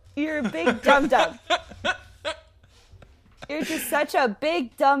 dude. You're a big dum-dum. You're just such a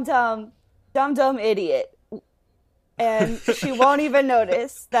big dumb idiot. And she won't even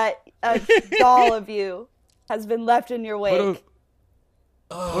notice that a doll of you has been left in your wake.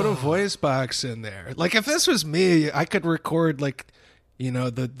 Put a voice box in there. Like, if this was me, I could record, like, you know,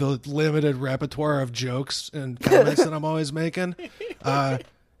 the limited repertoire of jokes and comments that I'm always making.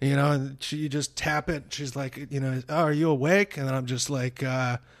 You know, and you just tap it. She's like, you know, oh, are you awake? And then I'm just like,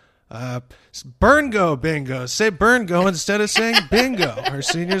 burn go bingo. Say burn go instead of saying bingo. Our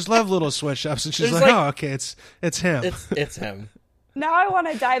seniors love little switch ups, and she's like, oh, okay, it's him. It's him. Now I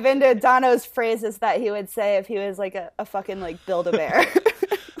want to dive into Dono's phrases that he would say if he was like a fucking like Build-A-Bear.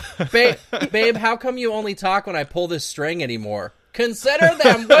 Babe, how come you only talk when I pull this string anymore? Consider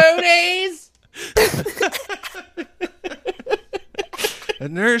them booties.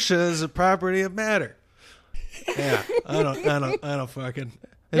 Inertia is a property of matter. Yeah, I don't fucking.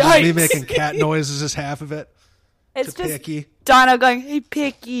 It's just me making cat noises is half of it. It's just Picky. Dono going, hey,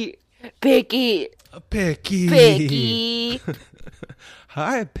 Picky. Picky.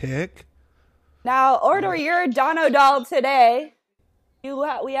 Hi, Pick. Now, order your Dono doll today.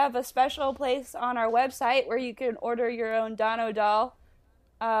 We have a special place on our website where you can order your own Dono doll.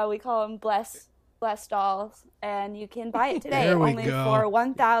 We call them Bless dolls, and you can buy it today only for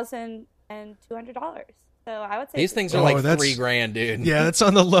 $1,200. So I would say these things are like $3,000, dude. Yeah, that's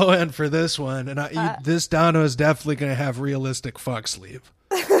on the low end for this one, and this Dono is definitely going to have realistic fuck sleeve.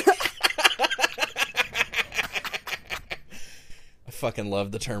 I fucking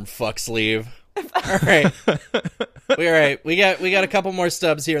love the term fuck sleeve. All right. We got a couple more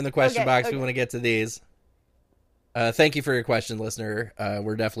stubs here in the question box. Okay. We want to get to these. Thank you for your question, listener.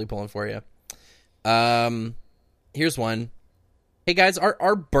 We're definitely pulling for you. Here's one. Hey guys,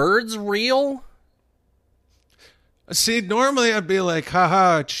 are birds real? See, normally I'd be like,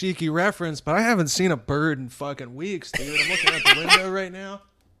 haha, cheeky reference, but I haven't seen a bird in fucking weeks, dude. I'm looking out the window right now.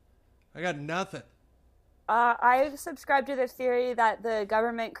 I got nothing. I subscribe to the theory that the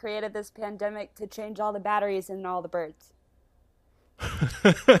government created this pandemic to change all the batteries in all the birds.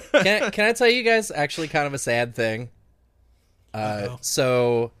 Can I tell you guys actually kind of a sad thing? I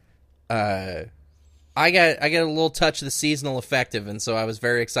got a little touch of the seasonal affective, and so I was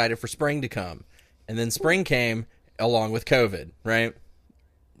very excited for spring to come. And then spring came along with COVID, right?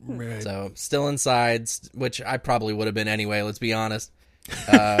 Right. So still inside, which I probably would have been anyway, let's be honest.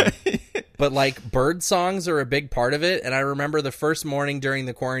 But like bird songs are a big part of it, and I remember the first morning during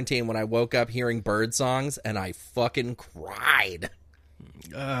the quarantine when I woke up hearing bird songs, and I fucking cried.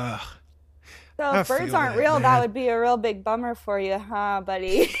 So if birds aren't real, man, that would be a real big bummer for you, huh,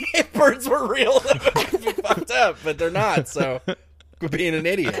 buddy? If birds were real, that would be fucked up, but they're not, so we're being an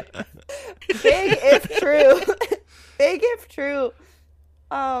idiot. Big if true. Big if true.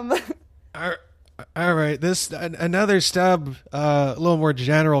 All right, this another stub, a little more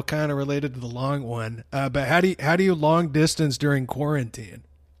general, kind of related to the long one. But how do you long distance during quarantine?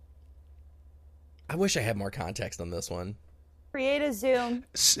 I wish I had more context on this one. Create a Zoom.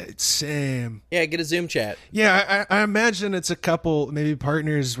 Same. Yeah, get a Zoom chat. Yeah, I imagine it's a couple, maybe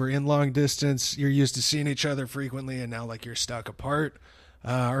partners were in long distance. You're used to seeing each other frequently, and now like you're stuck apart,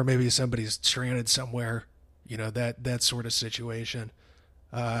 or maybe somebody's stranded somewhere. You know, that sort of situation.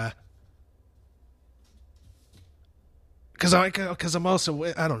 Because I'm also,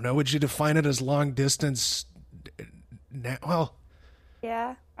 I don't know, would you define it as long distance now? Well,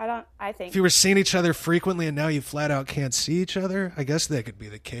 yeah, I think. If you were seeing each other frequently and now you flat out can't see each other, I guess that could be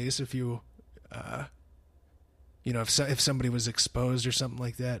the case if you, if somebody was exposed or something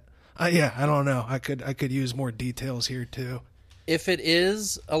like that. Yeah, I don't know. I could use more details here too. If it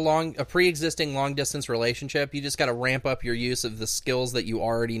is a pre-existing long-distance relationship, you just got to ramp up your use of the skills that you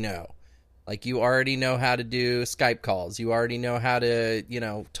already know. Like, you already know how to do Skype calls. You already know how to,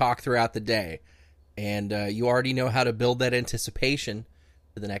 talk throughout the day. And you already know how to build that anticipation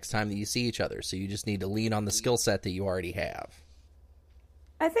for the next time that you see each other. So you just need to lean on the skill set that you already have.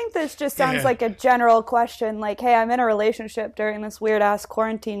 I think this just sounds like a general question. Like, hey, I'm in a relationship during this weird-ass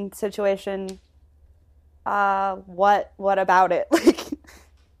quarantine situation. What about it? Like,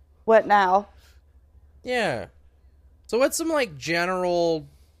 what now? Yeah. So what's some general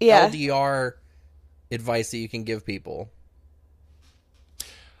LDR advice that you can give people?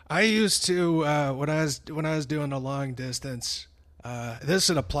 I used to when I was doing a long distance, this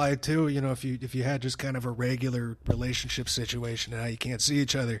would apply too, if you had just kind of a regular relationship situation and how you can't see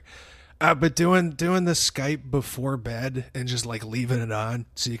each other. But doing the Skype before bed and just leaving it on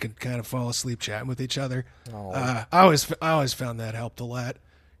so you can kind of fall asleep chatting with each other. I always found that helped a lot.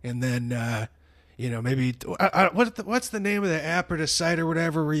 And then, maybe what's the name of the app or the site or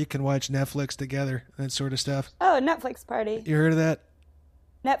whatever where you can watch Netflix together, that sort of stuff? Oh, Netflix Party. You heard of that?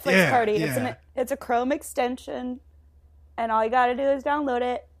 Netflix Party. Yeah. It's a Chrome extension, and all you got to do is download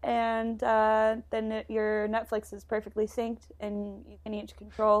it, and then your Netflix is perfectly synced, and you can each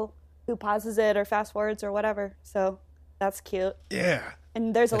control who pauses it or fast forwards or whatever. So that's cute. Yeah.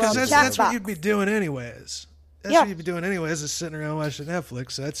 And there's a little chat that's box. what you'd be doing anyways. That's what you'd be doing anyways, is sitting around watching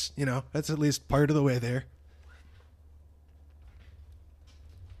Netflix. That's, that's at least part of the way there.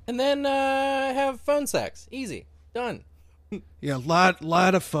 And then have phone sex. Easy. Done. Yeah,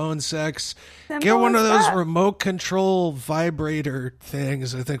 lot of phone sex. Simple Get one of those that. remote control vibrator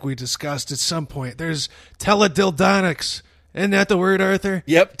things I think we discussed at some point. There's teledildonics. Isn't that the word, Arthur?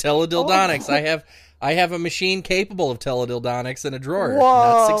 Yep, teledildonics. Oh. I have a machine capable of teledildonics in a drawer,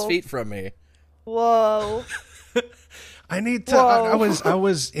 Whoa. not 6 feet from me. Whoa. I need to. I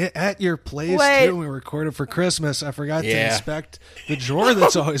was at your place too when we recorded for Christmas. I forgot to inspect the drawer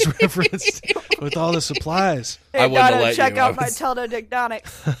that's always referenced with all the supplies. Hey, I wouldn't have let check you. out my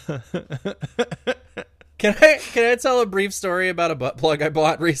teledildonics. Can I tell a brief story about a butt plug I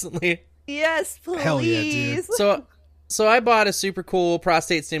bought recently? Yes, please. Hell yeah, dude. So I bought a super cool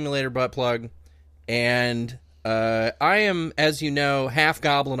prostate stimulator butt plug, and I am, as you know, half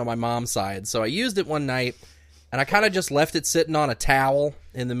goblin on my mom's side. So I used it one night, and I kind of just left it sitting on a towel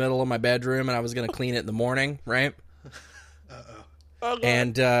in the middle of my bedroom, and I was going to clean it in the morning, right? Okay.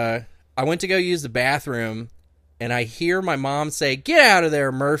 And I went to go use the bathroom, and I hear my mom say, "Get out of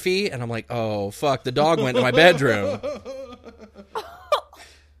there, Murphy!" And I'm like, "Oh, fuck, the dog went to my bedroom."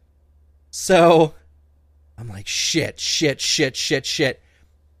 So I'm like, shit.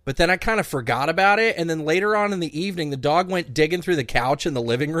 But then I kind of forgot about it, and then later on in the evening, the dog went digging through the couch in the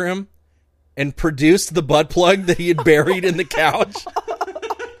living room and produced the butt plug that he had buried in the couch.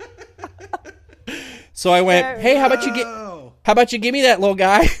 So I went, "Hey, how about you give me that, little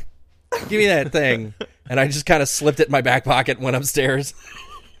guy? Give me that thing." And I just kind of slipped it in my back pocket and went upstairs.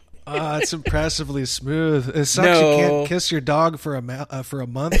 It's impressively smooth. It sucks you can't kiss your dog for a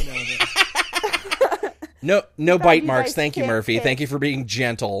month now. No bite marks. Thank you, Murphy. Thank you for being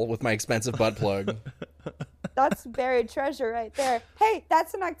gentle with my expensive butt plug. That's buried treasure right there. Hey,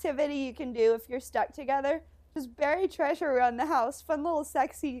 that's an activity you can do if you're stuck together. Just bury treasure around the house. Fun little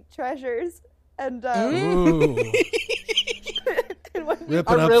sexy treasures. And Ooh.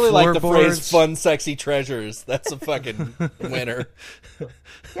 Ripping I up really like the floorboards. phrase "fun, sexy treasures." That's a fucking winner.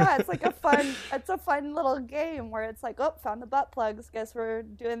 yeah, it's like a fun little game where it's like, oh, found the butt plugs. Guess we're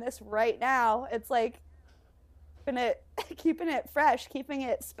doing this right now. It's like keeping it fresh, keeping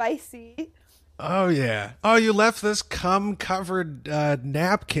it spicy. Oh yeah. Oh, you left this cum-covered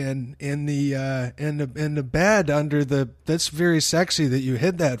napkin in the bed under the. That's very sexy that you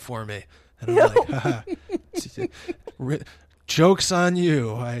hid that for me. And I'm like, haha. Joke's on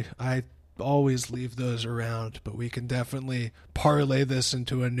you. I always leave those around, but we can definitely parlay this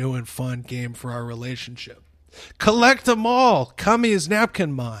into a new and fun game for our relationship. Collect them all. Cummy's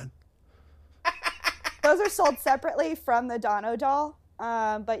Napkin Mon. Those are sold separately from the Dono doll,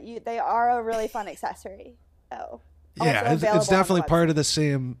 but they are a really fun accessory. So yeah, it's definitely part of the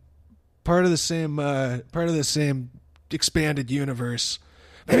same expanded universe.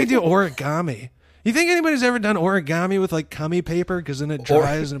 Maybe do origami. You think anybody's ever done origami with like cummy paper? Because then it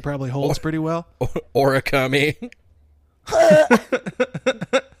dries and it probably holds pretty well. Origami.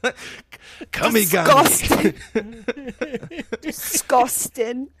 Cummy gummy.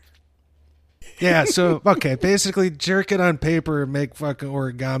 Disgusting. Yeah, so, okay, basically jerk it on paper and make fucking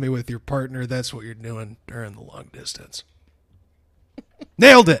origami with your partner. That's what you're doing during the long distance.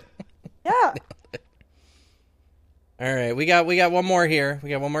 Nailed it. Yeah. All right, we got one more here.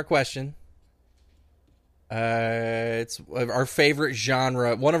 We got one more question. It's our favorite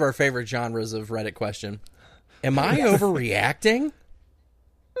genre, one of our favorite genres of Reddit question. Am I overreacting?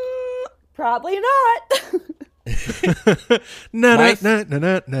 Probably not. No.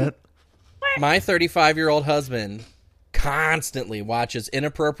 My 35-year-old husband constantly watches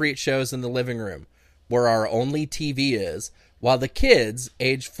inappropriate shows in the living room where our only TV is, while the kids,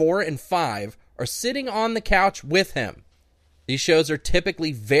 age 4 and 5, are sitting on the couch with him. These shows are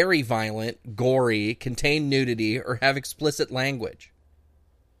typically very violent, gory, contain nudity, or have explicit language.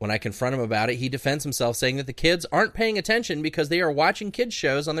 When I confront him about it, he defends himself, saying that the kids aren't paying attention because they are watching kids'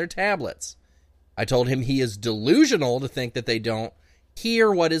 shows on their tablets. I told him he is delusional to think that they don't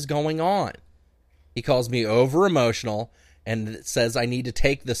hear what is going on. He calls me over-emotional and says I need to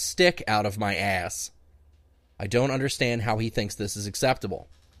take the stick out of my ass. I don't understand how he thinks this is acceptable.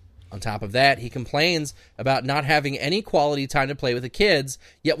 On top of that, he complains about not having any quality time to play with the kids,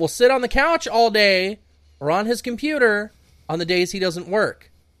 yet will sit on the couch all day or on his computer on the days he doesn't work.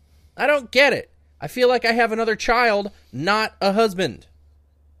 I don't get it. I feel like I have another child, not a husband.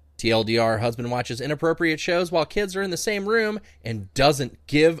 TLDR, husband watches inappropriate shows while kids are in the same room and doesn't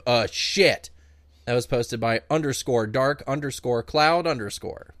give a shit. That was posted by _dark_cloud_.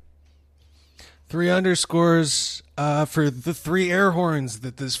 3 underscores for the 3 air horns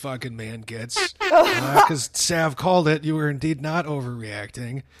that this fucking man gets. Because Sav called it. You were indeed not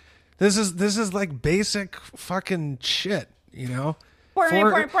overreacting. This is like basic fucking shit, you know?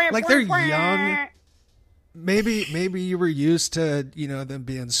 Like they're young. Maybe you were used to, you know, them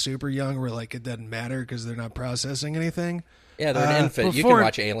being super young where like it doesn't matter because they're not processing anything. Yeah, they're an infant. You can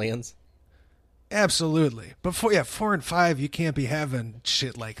watch Aliens. Absolutely. But 4 and 5, you can't be having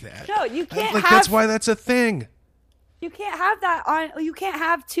shit like that. No, you can't like, that's why that's a thing. You can't have that on. You can't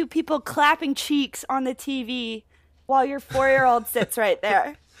have 2 people clapping cheeks on the TV while your 4-year-old sits right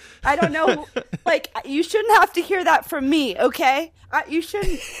there. I don't know. Like, you shouldn't have to hear that from me, okay? I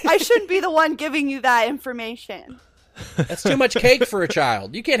shouldn't be the one giving you that information. That's too much cake for a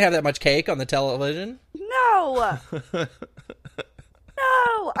child. You can't have that much cake on the television. No.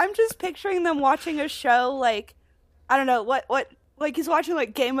 No, I'm just picturing them watching a show like, I don't know, what like he's watching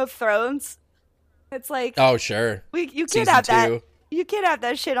like Game of Thrones. It's like, oh sure, you can't have that. You can't have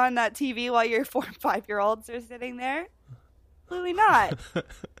that shit on that TV while your 4 and 5-year-olds are sitting there. Absolutely not.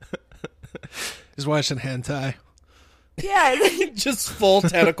 He's watching hentai. Yeah, just full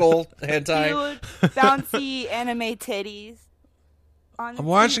tentacle hentai. Cute, bouncy anime titties. I'm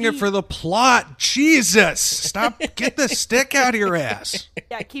watching it for the plot. Jesus, stop! Get the stick out of your ass.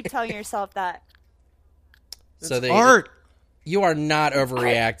 Yeah, keep telling yourself that. So art. You are not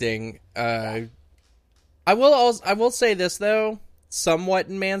overreacting. I will say this though, somewhat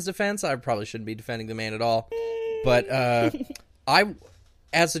in man's defense. I probably shouldn't be defending the man at all, but I,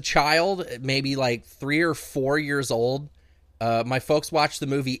 as a child, maybe like 3 or 4 years old, my folks watched the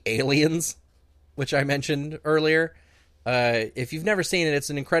movie Aliens, which I mentioned earlier. If you've never seen it,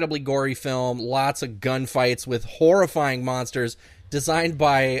 it's an incredibly gory film. Lots of gunfights with horrifying monsters designed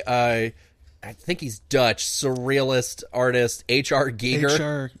by, I think he's Dutch, surrealist artist H.R.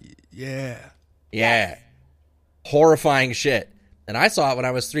 Giger. Yeah. Horrifying shit. And I saw it when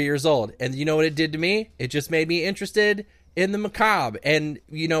I was 3 years old. And you know what it did to me? It just made me interested in the macabre. And,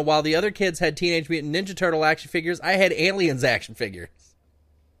 you know, while the other kids had Teenage Mutant Ninja Turtle action figures, I had Aliens action figures.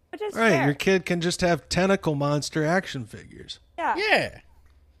 Which is right, fair. your kid can just have tentacle monster action figures. Yeah.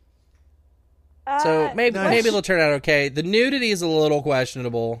 So maybe they'll turn out okay. The nudity is a little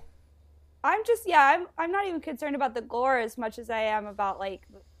questionable. I'm not even concerned about the gore as much as I am about like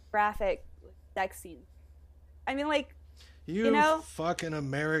graphic sex scenes. I mean, like, you know, fucking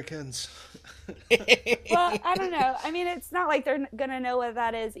Americans. Well, I don't know. I mean, it's not like they're gonna know what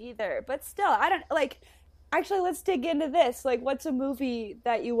that is either. But still, I don't like. Actually, let's dig into this. Like, what's a movie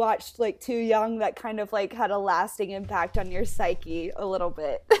that you watched, like, too young that kind of, like, had a lasting impact on your psyche a little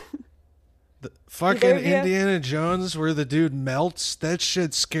bit? The fucking Indiana Jones where the dude melts. That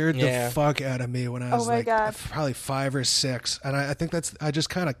shit scared the fuck out of me when I was, probably 5 or 6. And I think I just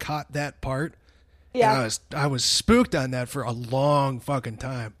kind of caught that part. Yeah. And I was spooked on that for a long fucking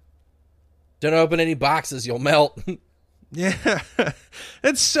time. Don't open any boxes, you'll melt. Yeah,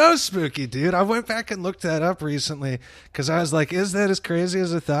 it's so spooky, dude. I went back and looked that up recently because I was like, is that as crazy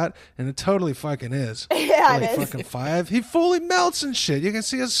as I thought? And it totally fucking is. Yeah, it is. Fucking 5. He fully melts and shit. You can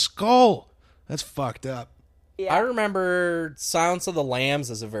see his skull. That's fucked up. Yeah. I remember Silence of the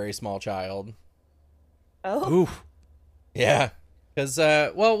Lambs as a very small child. Oh. Oof. Yeah. Because,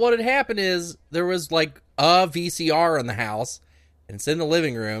 what had happened is there was like a VCR in the house and it's in the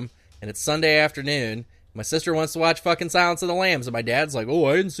living room and it's Sunday afternoon. My sister wants to watch fucking Silence of the Lambs, and my dad's like, "Oh,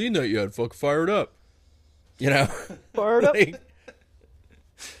 I hadn't seen that yet. Fuck, fire it up." You know, fired up.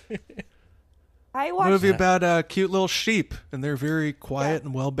 I watched a movie about cute little sheep, and they're very quiet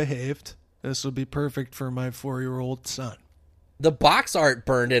and well behaved. This would be perfect for my 4-year-old son. The box art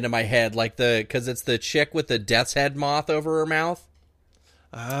burned into my head, because it's the chick with the death's head moth over her mouth.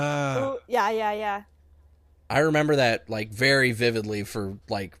 Oh, yeah. I remember that like very vividly for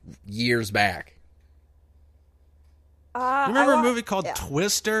like years back. You remember a movie called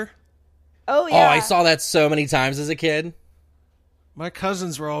Twister? Oh, yeah. Oh, I saw that so many times as a kid. My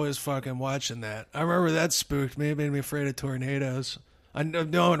cousins were always fucking watching that. I remember that spooked me. It made me afraid of tornadoes. I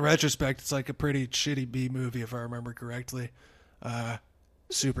know in retrospect it's like a pretty shitty B movie if I remember correctly.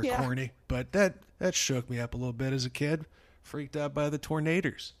 Super corny. But that shook me up a little bit as a kid. Freaked out by the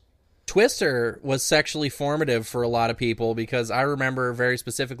tornadoes. Twister was sexually formative for a lot of people because I remember very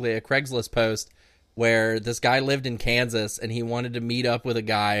specifically a Craigslist post where this guy lived in Kansas and he wanted to meet up with a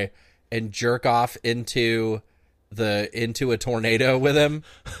guy and jerk off into a tornado with him.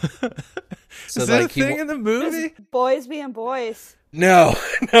 So is that like, a thing in the movie? Boys being boys. No,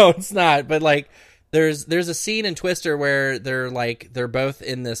 it's not. But like, there's a scene in Twister where they're both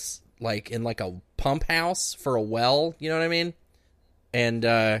in this in a pump house for a well. You know what I mean?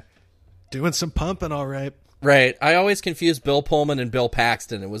 And doing some pumping, all right. Right. I always confuse Bill Pullman and Bill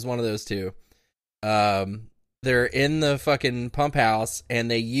Paxton. It was one of those two. They're in the fucking pump house and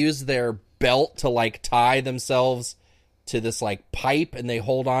they use their belt to like tie themselves to this like pipe and they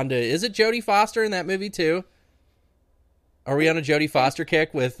hold on to. Is it Jodie Foster in that movie too? Are we on a Jodie Foster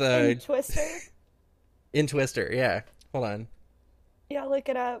kick with in Twister? In Twister, yeah. Hold on. Yeah, look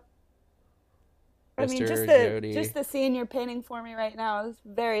it up. Twister, I mean, just the scene you're painting for me right now is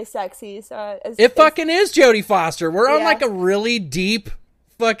very sexy. So it fucking is Jodie Foster. We're on like a really deep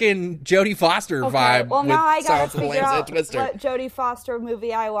fucking Jodie Foster vibe. Well, now I gotta figure out what Jodie Foster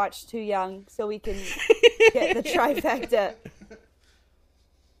movie I watched too young, so we can get the trifecta.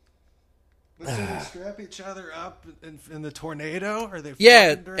 So they strap each other up in the tornado? Are they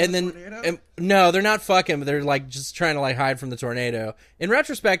fucking during the tornado? No, they're not fucking. But they're like just trying to like hide from the tornado. In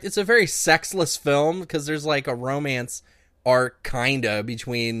retrospect, it's a very sexless film because there's like a romance arc kinda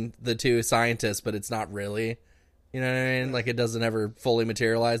between the two scientists, but it's not really. You know what I mean? Like it doesn't ever fully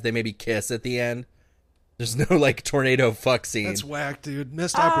materialize. They maybe kiss at the end. There's no like tornado fuck scene. That's whack, dude.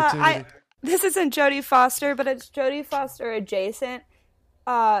 Missed opportunity. This isn't Jodie Foster, but it's Jodie Foster adjacent.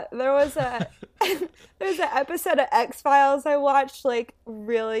 There was there's an episode of X-Files I watched like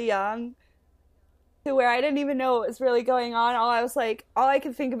really young to where I didn't even know what was really going on. All I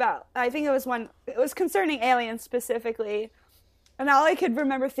could think about, I think it was concerning aliens specifically. And all I could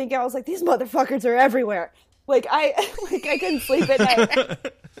remember thinking, I was like, these motherfuckers are everywhere. I couldn't sleep at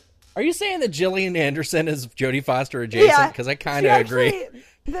night. Are you saying that Gillian Anderson is Jodie Foster adjacent? Because I kind of agree.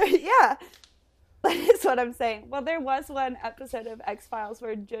 Yeah. That is what I'm saying. Well, there was one episode of X-Files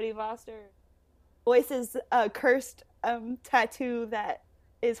where Jodie Foster voices a cursed tattoo that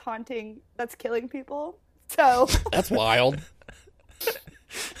is that's killing people. So that's wild.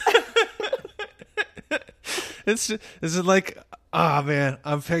 Is it like, man,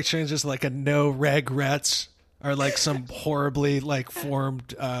 I'm picturing just like a no regrets or like some horribly like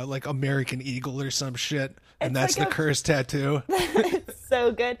formed like American Eagle or some shit. And that's like the cursed tattoo. It's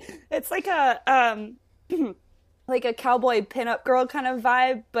so good. It's like a like a cowboy pinup girl kind of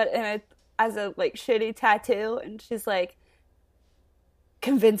vibe, but as a like shitty tattoo. And she's like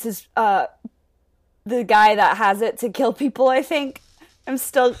convinces the guy that has it to kill people. I think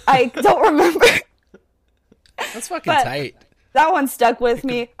I don't remember. That's fucking tight. That one stuck with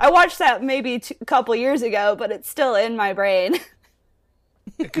me. I watched that maybe a couple years ago, but it's still in my brain.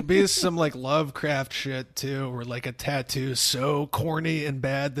 It could be some like Lovecraft shit too, or like a tattoo so corny and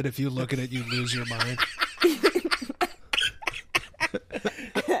bad that if you look at it, you lose your mind.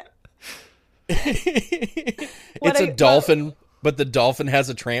 It's a dolphin, but the dolphin has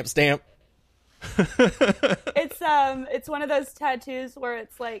a tramp stamp. It's one of those tattoos where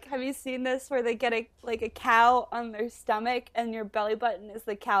it's like, have you seen this? Where they get a cow on their stomach, and your belly button is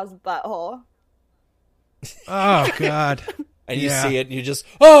the cow's butthole. Oh God. And you see it, and you just,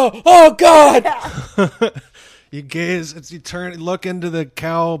 oh God! Yeah. You gaze, look into the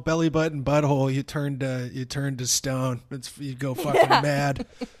cow belly button butthole. You turn to stone. You go fucking mad.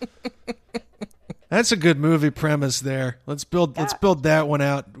 That's a good movie premise there. Let's build that one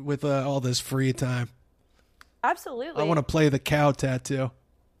out with all this free time. Absolutely. I want to play the cow tattoo.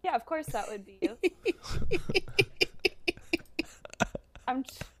 Yeah, of course that would be you.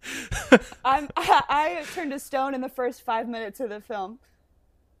 I turned to stone in the first 5 minutes of the film.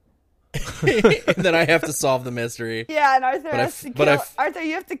 And then I have to solve the mystery. Yeah, and Arthur Arthur,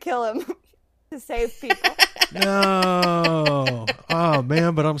 you have to kill him to save people. No. Oh,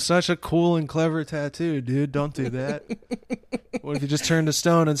 man, but I'm such a cool and clever tattoo, dude. Don't do that. What if you just turn to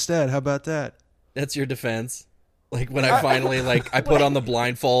stone instead? How about that? That's your defense. Like when I finally, I put on the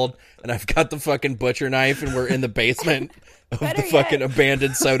blindfold and I've got the fucking butcher knife and we're in the basement of the fucking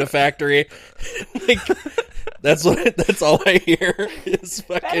abandoned soda factory. That's all I hear is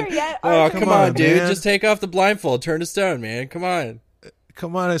fucking, come on, dude. Man. Just take off the blindfold. Turn to stone, man. Come on.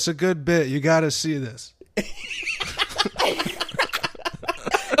 Come on. It's a good bit. You got to see this.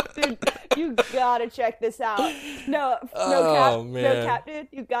 Dude, you gotta check this out. No cap, dude.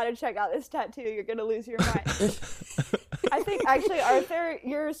 You gotta check out this tattoo. You're gonna lose your mind. I think actually, Arthur,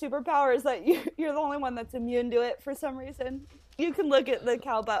 your superpower is that you're the only one that's immune to it for some reason. You can look at the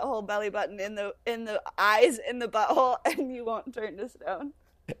cow butthole belly button in the eyes in the butthole, and you won't turn to stone.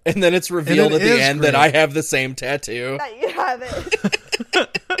 And then it's revealed at the end that I have the same tattoo. That you have it.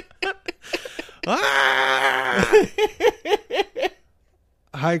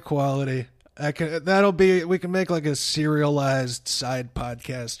 High quality. We can make like a serialized side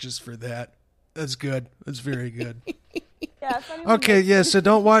podcast just for that. That's good. That's very good. Yeah. Okay, yeah, so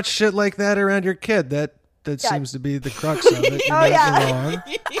don't watch shit like that around your kid. That seems to be the crux of it. You're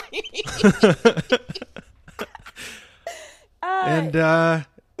and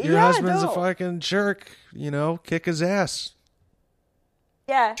your husband's a fucking jerk, kick his ass.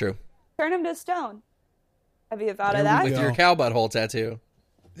 Yeah. True. Turn him to stone. Have you thought of that? With your cow butthole tattoo.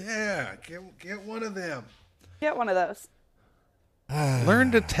 Yeah, get one of them. Get one of those.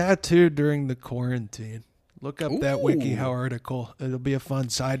 Learn to tattoo during the quarantine. Look up that WikiHow article. It'll be a fun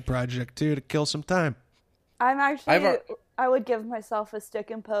side project, too, to kill some time. I would give myself a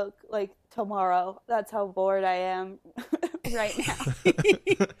stick and poke, like, tomorrow. That's how bored I am right now.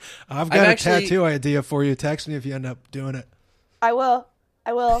 I've got a tattoo idea for you. Text me if you end up doing it. I will.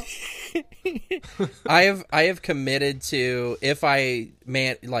 I have committed to, if I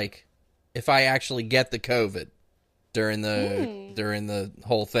actually get the COVID during the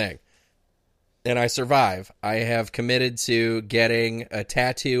whole thing and I survive, I have committed to getting a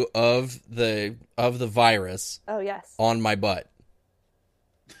tattoo of the virus. Oh yes. On my butt.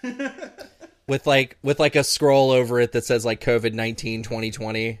 with like a scroll over it that says like COVID-19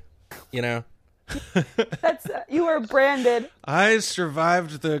 2020, That's you were branded. I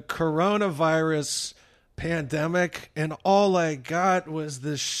survived the coronavirus pandemic, and all I got was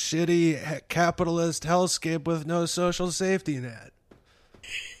this shitty capitalist hellscape with no social safety net.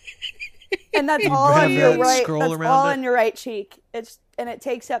 And that's all on your right. That's all on your right cheek. It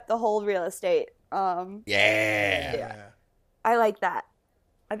takes up the whole real estate. Yeah. I like that.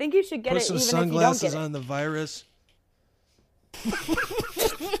 I think you should get Put it some even sunglasses if you don't get on the virus.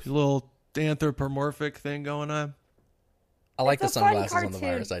 Little anthropomorphic thing going on. I like the sunglasses on the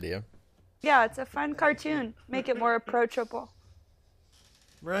virus idea. Yeah, it's a fun cartoon. Make it more approachable.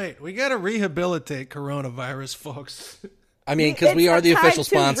 Right. We got to rehabilitate coronavirus, folks. I mean, because we are the official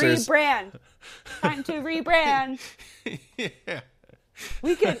sponsors. Time to rebrand. Yeah.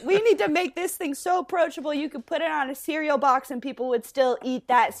 We need to make this thing so approachable you could put it on a cereal box and people would still eat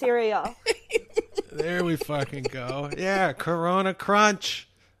that cereal. There we fucking go. Yeah, Corona Crunch.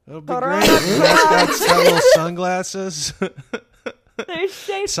 It'll be great. Got several sunglasses.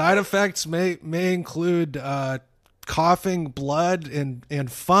 Side effects may include coughing, blood,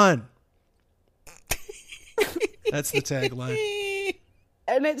 and fun. That's the tagline.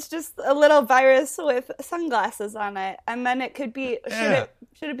 And it's just a little virus with sunglasses on it. And then it could be, should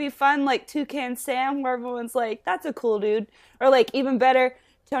it be fun like Toucan Sam, where everyone's like, that's a cool dude. Or like even better,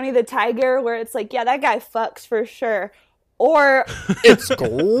 Tony the Tiger, where it's like, yeah, that guy fucks for sure. Or it's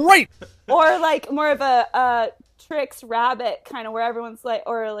great. Or like more of a Trix Rabbit kind of, where everyone's like,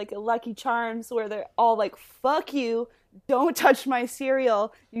 or like a Lucky Charms, where they're all like, fuck you, don't touch my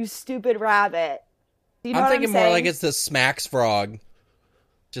cereal, you stupid rabbit. You know I'm thinking more like it's the Smacks Frog.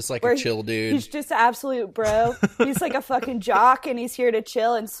 Just like a chill dude. He's just an absolute bro. He's like a fucking jock, and he's here to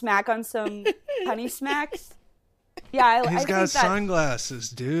chill and smack on some honey smacks. Yeah, He's got sunglasses,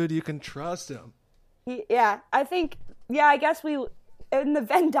 dude. You can trust him. I guess we, in the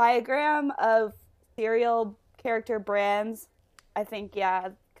Venn diagram of cereal character brands, I think,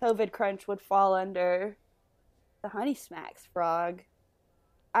 COVID Crunch would fall under the Honey Smacks Frog.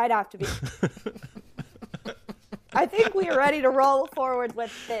 I'd have to be... I think we are ready to roll forward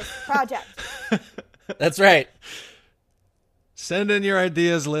with this project. That's right. Send in your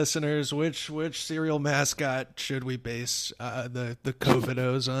ideas, listeners. Which cereal mascot should we base the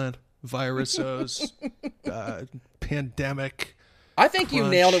COVIDos on? Virusos, pandemic. I think Crunch. You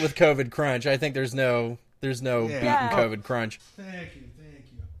nailed it with COVID Crunch. I think there's no beating COVID Crunch. Thank you.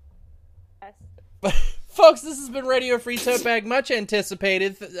 Yes. Folks, this has been Radio Free Tote Bag, much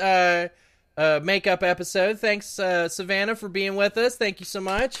anticipated makeup episode. Thanks, Savannah, for being with us. Thank you so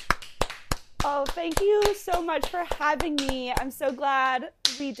much. Oh, thank you so much for having me. I'm so glad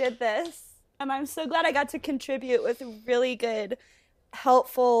we did this. And I'm so glad I got to contribute with really good,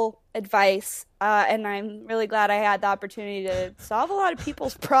 helpful advice. And I'm really glad I had the opportunity to solve a lot of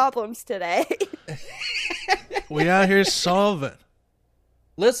people's problems today. We out here solving.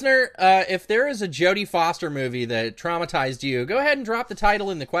 Listener, if there is a Jodie Foster movie that traumatized you, go ahead and drop the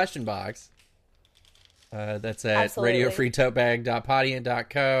title in the question box. That's at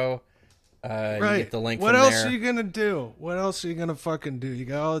radiofreetotebag.podiant.co. Right. You get the link what from else there. are you going to do? What else are you going to fucking do? You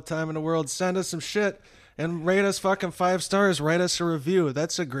got all the time in the world. Send us some shit and rate us fucking 5 stars. Write us a review.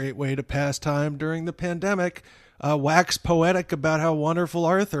 That's a great way to pass time during the pandemic. Wax poetic about how wonderful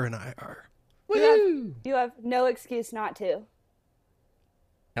Arthur and I are. You have no excuse not to.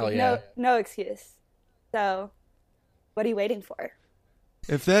 Hell yeah. No excuse. So, what are you waiting for?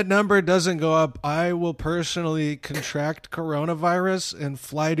 If that number doesn't go up, I will personally contract coronavirus and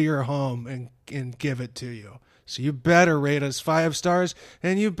fly to your home and give it to you. So you better rate us 5 stars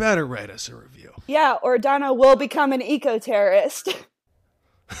and you better write us a review. Yeah, or Donna will become an eco-terrorist.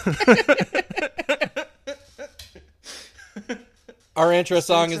 Our intro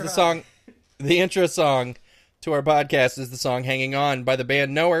song is the intro song to our podcast is the song Hanging On by the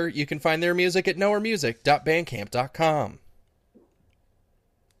band Knower. You can find their music at knowermusic.bandcamp.com.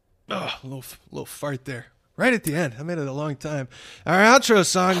 Oh, a little fart there. Right at the end. I made it a long time. Our outro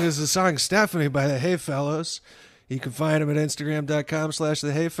song is the song Stephanie by the Hey Fellows. You can find them at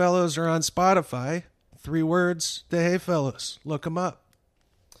Instagram.com/the Hey Fellows or on Spotify. 3 words, the Hey Fellows. Look them up.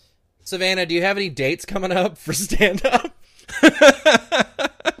 Savannah, do you have any dates coming up for stand-up?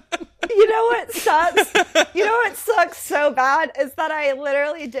 You know what sucks? You know what sucks so bad is that I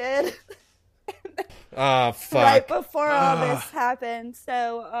literally did. Oh, fuck. Right before all this happened.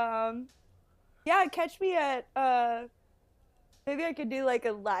 So, yeah, catch me at, maybe I could do like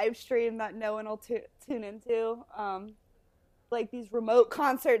a live stream that no one will tune into. Like these remote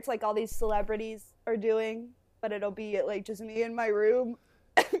concerts like all these celebrities are doing, but it'll be at like just me in my room.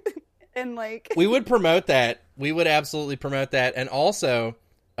 And like we would promote that. We would absolutely promote that. And also,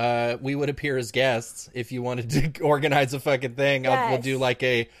 we would appear as guests if you wanted to organize a fucking thing. Yes.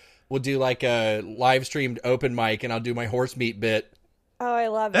 We'll do like a live streamed open mic, and I'll do my horse meat bit. Oh, I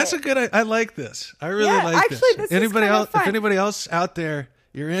love That's it. a good. I like this. I really like actually, this Anybody is else? fun. If anybody else out there,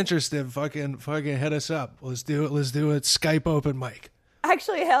 you're interested, fucking hit us up. Let's do it. Let's do a Skype open mic.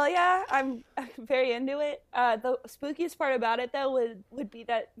 Actually, hell yeah, I'm very into it. The spookiest part about it, though, would be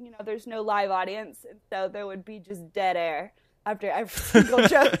that, you know, there's no live audience, and so there would be just dead air after every single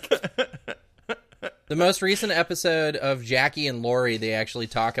joke. The most recent episode of Jackie and Laurie, they actually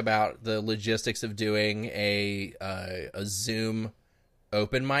talk about the logistics of doing a Zoom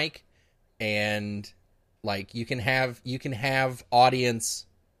open mic, and like you can have audience,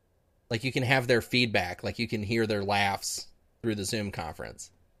 like you can have their feedback, like you can hear their laughs through the Zoom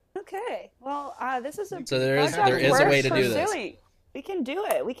conference. Okay, well, this is So there is a way to do this. We can do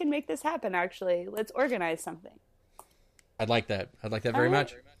it. We can make this happen. Actually, let's organize something. I'd like that very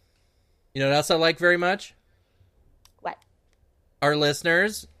much. You know what else I like very much? What? Our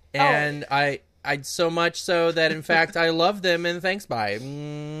listeners, and I so much so that in fact I love them, and thanks, bye.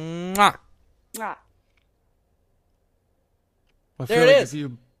 Mwah. Ah. I There feel it like is. if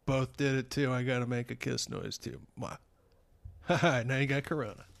you both did it too, I gotta make a kiss noise too. Mwah. Haha, now you got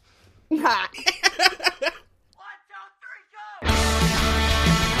corona. Ah.